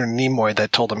was Leonard Nimoy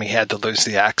that told him he had to lose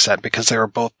the accent because they were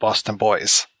both Boston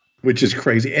boys. Which is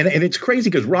crazy. And it's crazy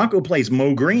because Rocco plays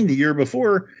Mo Green the year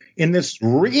before in this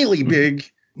really big,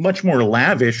 much more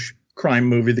lavish crime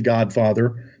movie, The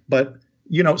Godfather. But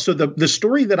so the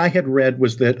story that I had read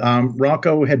was that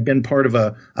Rocco had been part of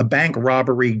a bank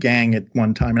robbery gang at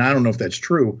one time. And I don't know if that's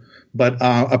true, but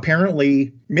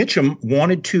apparently Mitchum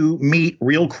wanted to meet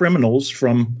real criminals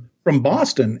from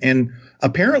Boston. And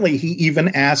apparently he even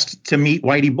asked to meet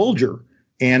Whitey Bulger.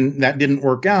 And that didn't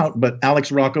work out, but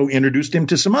Alex Rocco introduced him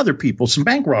to some other people, some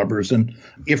bank robbers. And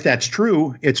if that's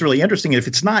true, it's really interesting. If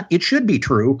it's not, it should be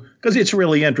true because it's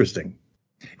really interesting.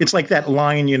 It's like that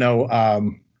line,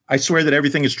 I swear that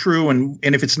everything is true. And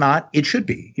if it's not, it should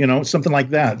be, something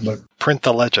like that. But print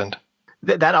the legend.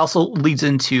 That also leads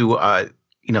into,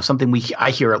 something I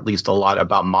hear at least a lot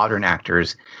about modern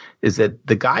actors is that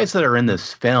the guys that are in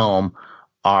this film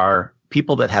are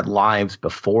people that had lives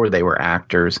before they were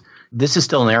actors. This is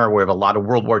still an era where we have a lot of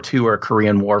World War II or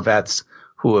Korean War vets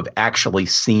who have actually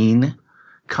seen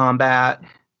combat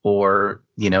or,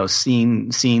 seen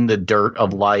the dirt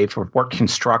of life or worked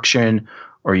construction,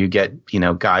 or you get,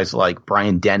 guys like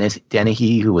Brian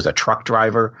Dennehy, who was a truck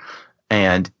driver,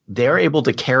 and they're able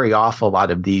to carry off a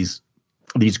lot of these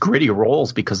gritty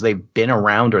roles because they've been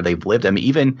around or they've lived them.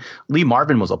 Even Lee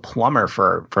Marvin was a plumber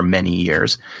for many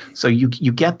years. So you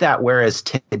get that. Whereas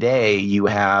today you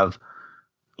have,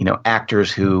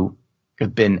 actors who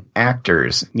have been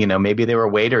actors, maybe they were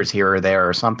waiters here or there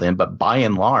or something, but by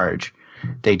and large,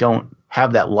 they don't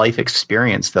have that life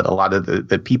experience that a lot of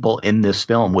the people in this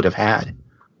film would have had.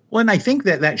 Well, and I think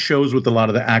that shows with a lot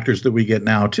of the actors that we get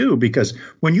now, too, because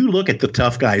when you look at the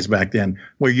tough guys back then,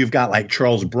 where you've got like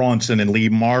Charles Bronson and Lee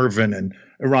Marvin and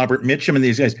Robert Mitchum and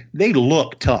these guys, they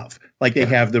look tough. Like they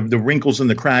have the wrinkles and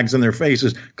the cracks in their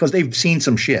faces because they've seen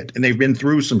some shit and they've been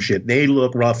through some shit. They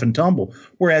look rough and tumble.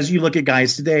 Whereas you look at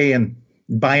guys today and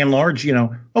by and large,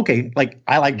 okay, like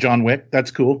I like John Wick. That's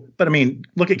cool. But I mean,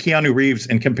 look at Keanu Reeves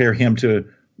and compare him to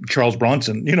Charles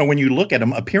Bronson. When you look at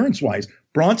him appearance wise,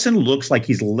 Bronson looks like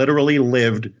he's literally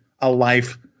lived a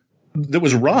life that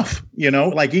was rough,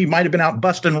 like he might have been out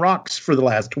busting rocks for the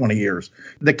last 20 years.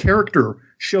 The character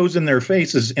shows in their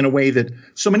faces in a way that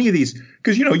so many of these,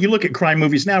 because, you look at crime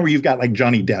movies now where you've got like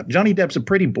Johnny Depp. Johnny Depp's a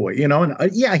pretty boy, and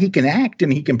yeah, he can act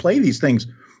and he can play these things,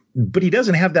 but he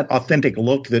doesn't have that authentic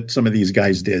look that some of these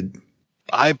guys did.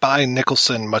 I buy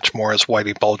Nicholson much more as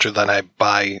Whitey Bulger than I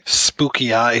buy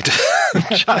spooky-eyed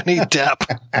Johnny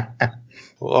Depp.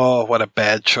 Oh, what a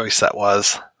bad choice that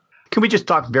was. Can we just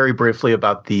talk very briefly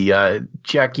about the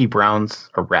Jackie Brown's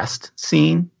arrest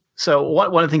scene? So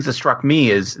one of the things that struck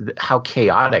me is how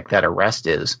chaotic that arrest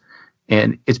is.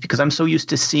 And it's because I'm so used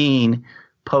to seeing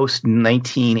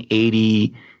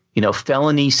post-1980,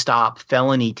 felony stop,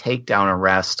 felony takedown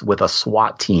arrest with a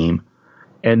SWAT team.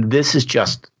 And this is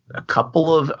just a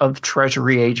couple of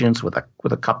Treasury agents with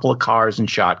a couple of cars and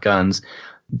shotguns.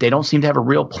 They don't seem to have a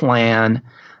real plan.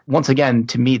 Once again,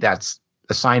 to me, that's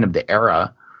a sign of the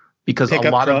era because pickup a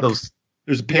lot truck. Of those.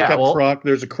 There's a pickup truck.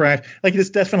 There's a crash. Like this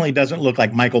definitely doesn't look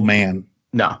like Michael Mann.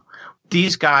 No,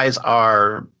 these guys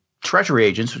are Treasury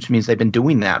agents, which means they've been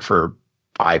doing that for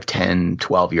 5, 10,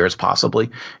 12 years possibly.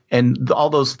 And all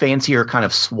those fancier kind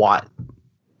of SWAT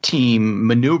team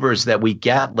maneuvers that we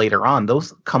get later on,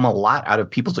 those come a lot out of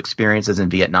people's experiences in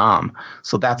Vietnam.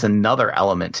 So that's another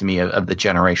element to me of the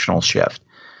generational shift.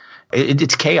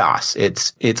 It's chaos.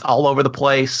 It's all over the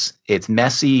place. It's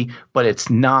messy, but it's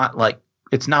not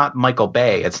Michael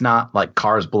Bay. It's not like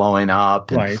cars blowing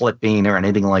up and flipping or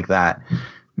anything like that. I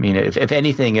mean, if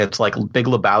anything, it's like Big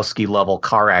Lebowski level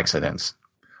car accidents.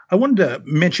 I wanted to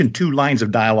mention 2 lines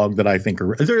of dialogue that I think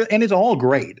are there, and it's all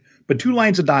great. But 2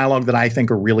 lines of dialogue that I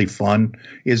think are really fun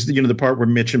is, the part where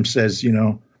Mitchum says,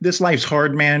 this life's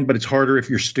hard, man, but it's harder if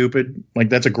you're stupid. Like,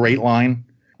 that's a great line.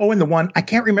 Oh, and the one, I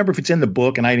can't remember if it's in the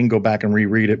book, and I didn't go back and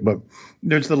reread it, but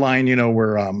there's the line,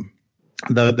 where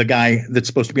the guy that's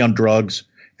supposed to be on drugs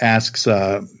asks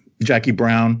Jackie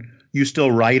Brown, you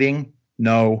still writing?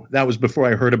 No, that was before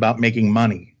I heard about making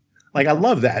money. Like, I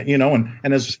love that,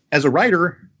 and as a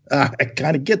writer, I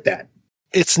kind of get that.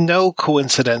 It's no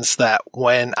coincidence that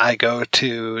when I go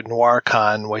to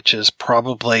NoirCon, which is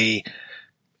probably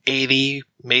 80,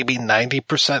 maybe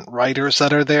 90% writers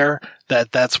that are there,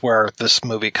 that's where this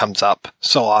movie comes up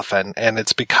so often. And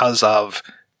it's because of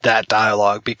that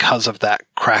dialogue, because of that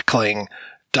crackling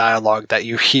dialogue that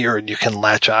you hear and you can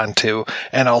latch on to,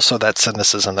 and also that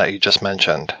cynicism that you just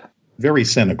mentioned. Very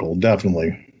cynical,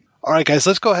 definitely. All right, guys,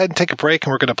 let's go ahead and take a break,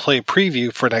 and we're going to play a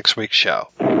preview for next week's show.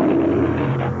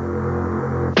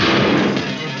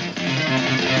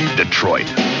 Detroit,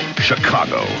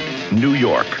 Chicago, New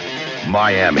York,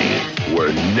 Miami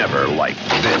were never like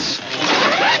this.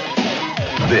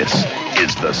 This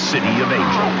is the City of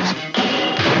Angels.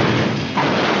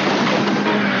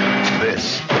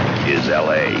 This is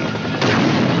L.A.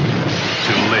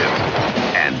 To live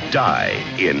and die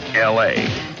in L.A.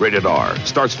 Rated R.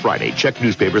 Starts Friday. Check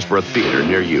newspapers for a theater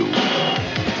near you.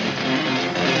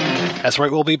 That's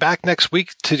right, we'll be back next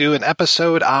week to do an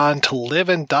episode on To Live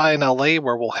and Die in LA,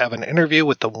 where we'll have an interview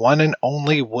with the one and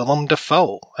only Willem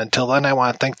Dafoe. Until then, I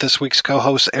want to thank this week's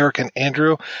co-hosts, Eric and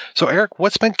Andrew. So, Eric,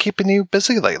 what's been keeping you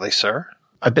busy lately, sir?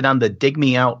 I've been on the Dig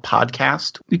Me Out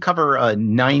podcast. We cover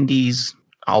 90s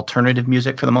alternative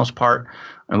music for the most part.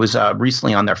 I was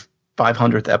recently on their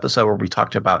 500th episode where we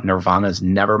talked about Nirvana's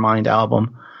Nevermind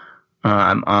album.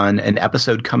 I'm on an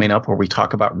episode coming up where we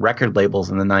talk about record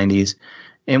labels in the 90s.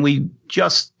 And we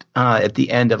just, at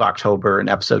the end of October, an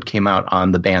episode came out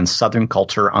on the band Southern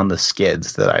Culture on the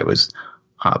Skids that I was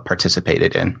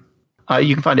participated in.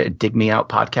 You can find it at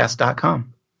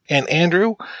digmeoutpodcast.com. And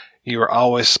Andrew, you are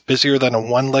always busier than a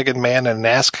one-legged man in an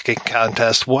ass-kicking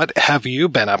contest. What have you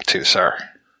been up to, sir?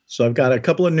 So I've got a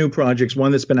couple of new projects,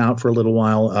 one that's been out for a little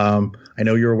while. I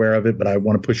know you're aware of it, but I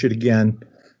want to push it again.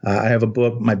 I have a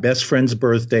book, My Best Friend's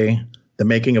Birthday, The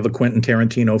Making of a Quentin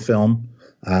Tarantino Film,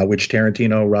 which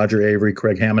Tarantino, Roger Avery,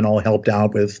 Craig Hammond all helped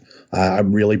out with.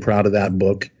 I'm really proud of that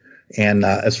book. And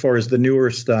as far as the newer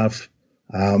stuff,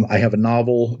 I have a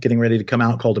novel getting ready to come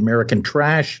out called American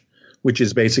Trash, which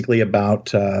is basically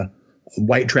about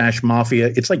white trash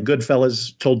mafia. It's like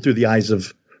Goodfellas told through the eyes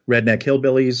of redneck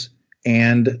hillbillies.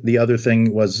 And the other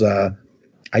thing was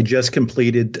I just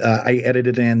completed, I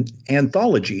edited an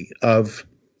anthology of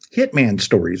Hitman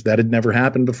stories. That had never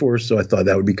happened before, so I thought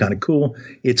that would be kind of cool.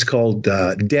 It's called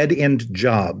Dead End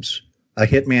Jobs, a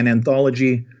Hitman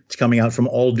anthology. It's coming out from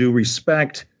All Due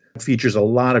Respect. It features a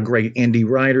lot of great indie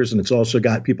writers, and it's also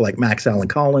got people like Max Allan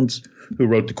Collins, who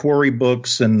wrote the Quarry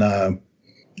books and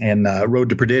Road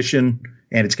to Perdition.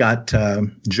 And it's got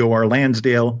Joe R.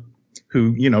 Lansdale,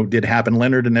 who, did Happen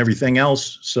Leonard and everything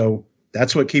else. So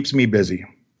that's what keeps me busy.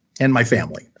 And my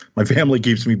family. My family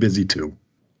keeps me busy, too.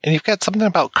 And you've got something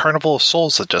about Carnival of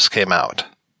Souls that just came out.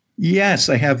 Yes,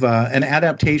 I have an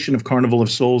adaptation of Carnival of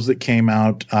Souls that came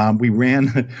out.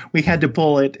 We had to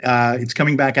pull it. It's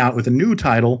coming back out with a new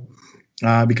title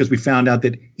because we found out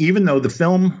that even though the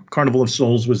film Carnival of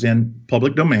Souls was in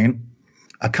public domain,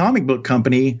 a comic book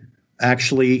company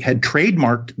actually had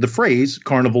trademarked the phrase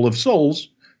Carnival of Souls.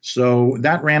 So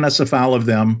that ran us afoul of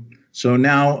them. So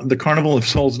now the Carnival of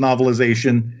Souls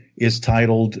novelization is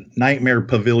titled Nightmare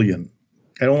Pavilion.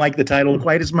 I don't like the title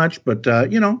quite as much, but,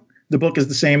 the book is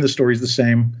the same. The story's the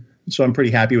same. So I'm pretty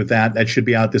happy with that. That should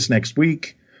be out this next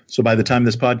week. So by the time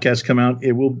this podcast come out,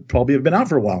 it will probably have been out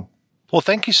for a while. Well,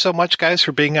 thank you so much, guys,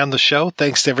 for being on the show.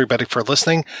 Thanks to everybody for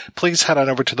listening. Please head on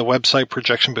over to the website,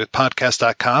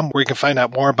 projectionboothpodcast.com, where you can find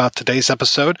out more about today's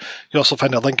episode. You'll also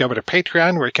find a link over to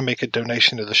Patreon, where you can make a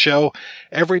donation to the show.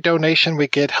 Every donation we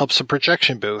get helps the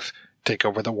Projection Booth take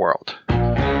over the world.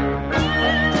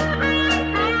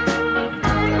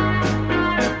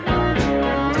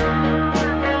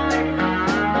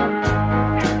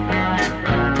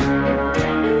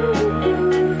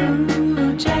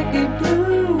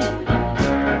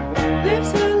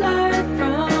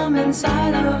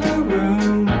 Inside of her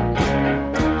room,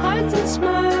 hides a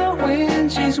smile when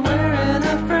she's wearing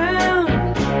a frown.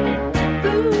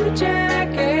 Blue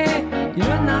jacket,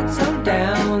 you're not so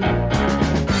down.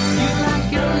 You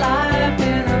like your life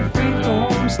in a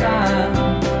freeform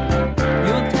style.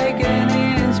 You'll take an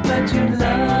inch, but you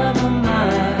love a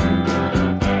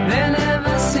mile. There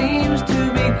never seems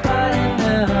to be quite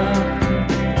enough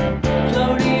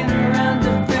floating around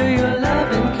to fill your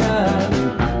loving cup.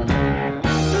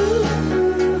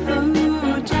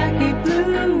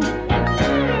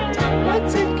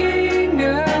 What's a game,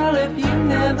 girl, if you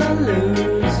never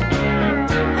lose?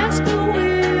 Ask a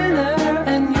winner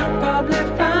and you'll probably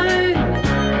find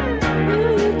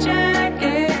blue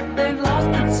jacket, they've lost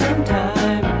it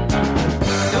sometime.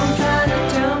 Don't try to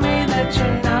tell me that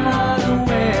you're not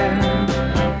aware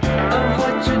of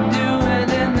what you're doing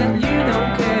and that you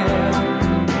don't care.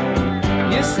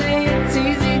 You say it's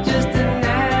easy, just a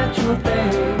natural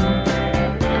thing,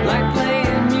 like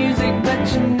playing music but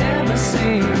you never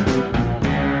sing.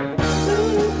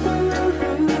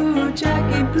 Blue,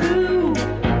 Jackie Blue,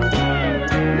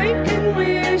 making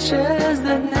wishes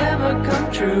that never come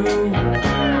true,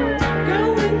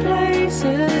 going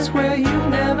places where you've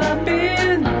never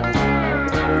been.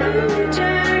 Blue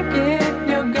jacket,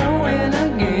 you're going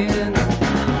again.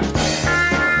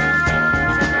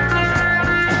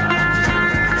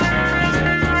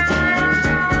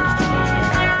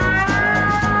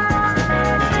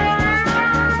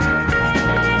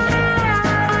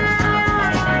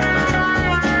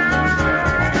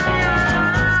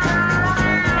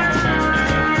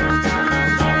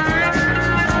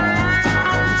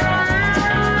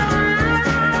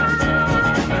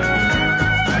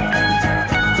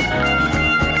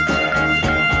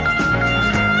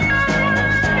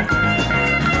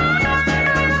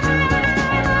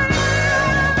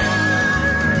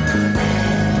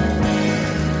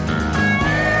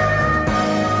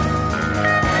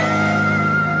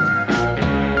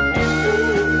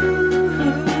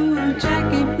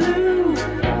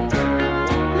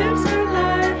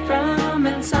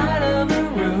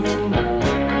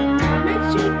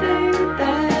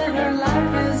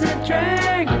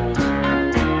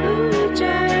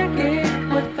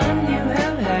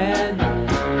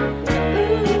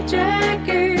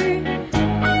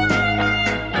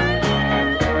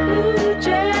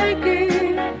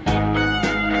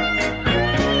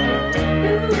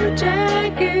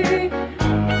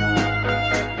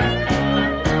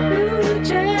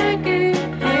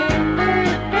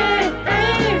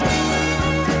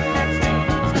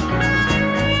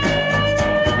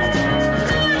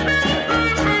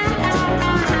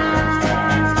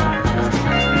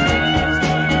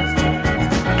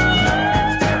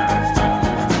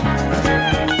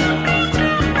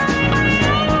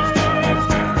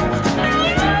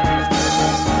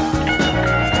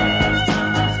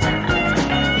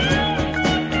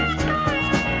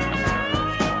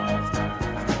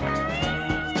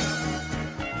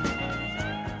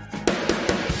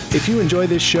 If you enjoy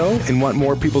this show and want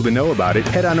more people to know about it,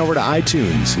 head on over to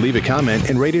iTunes, leave a comment,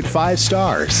 and rate it 5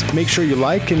 stars. Make sure you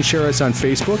like and share us on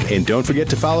Facebook, and don't forget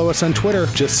to follow us on Twitter.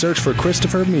 Just search for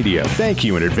Christopher Media. Thank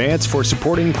you in advance for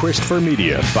supporting Christopher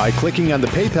Media by clicking on the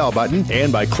PayPal button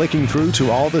and by clicking through to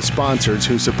all the sponsors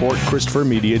who support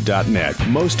ChristopherMedia.net.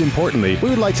 Most importantly, we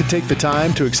would like to take the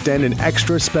time to extend an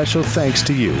extra special thanks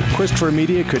to you. Christopher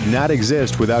Media could not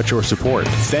exist without your support.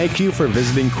 Thank you for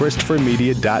visiting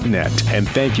ChristopherMedia.net, and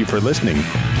thank you for listening.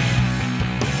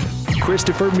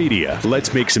 Christopher Media.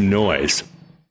 Let's make some noise.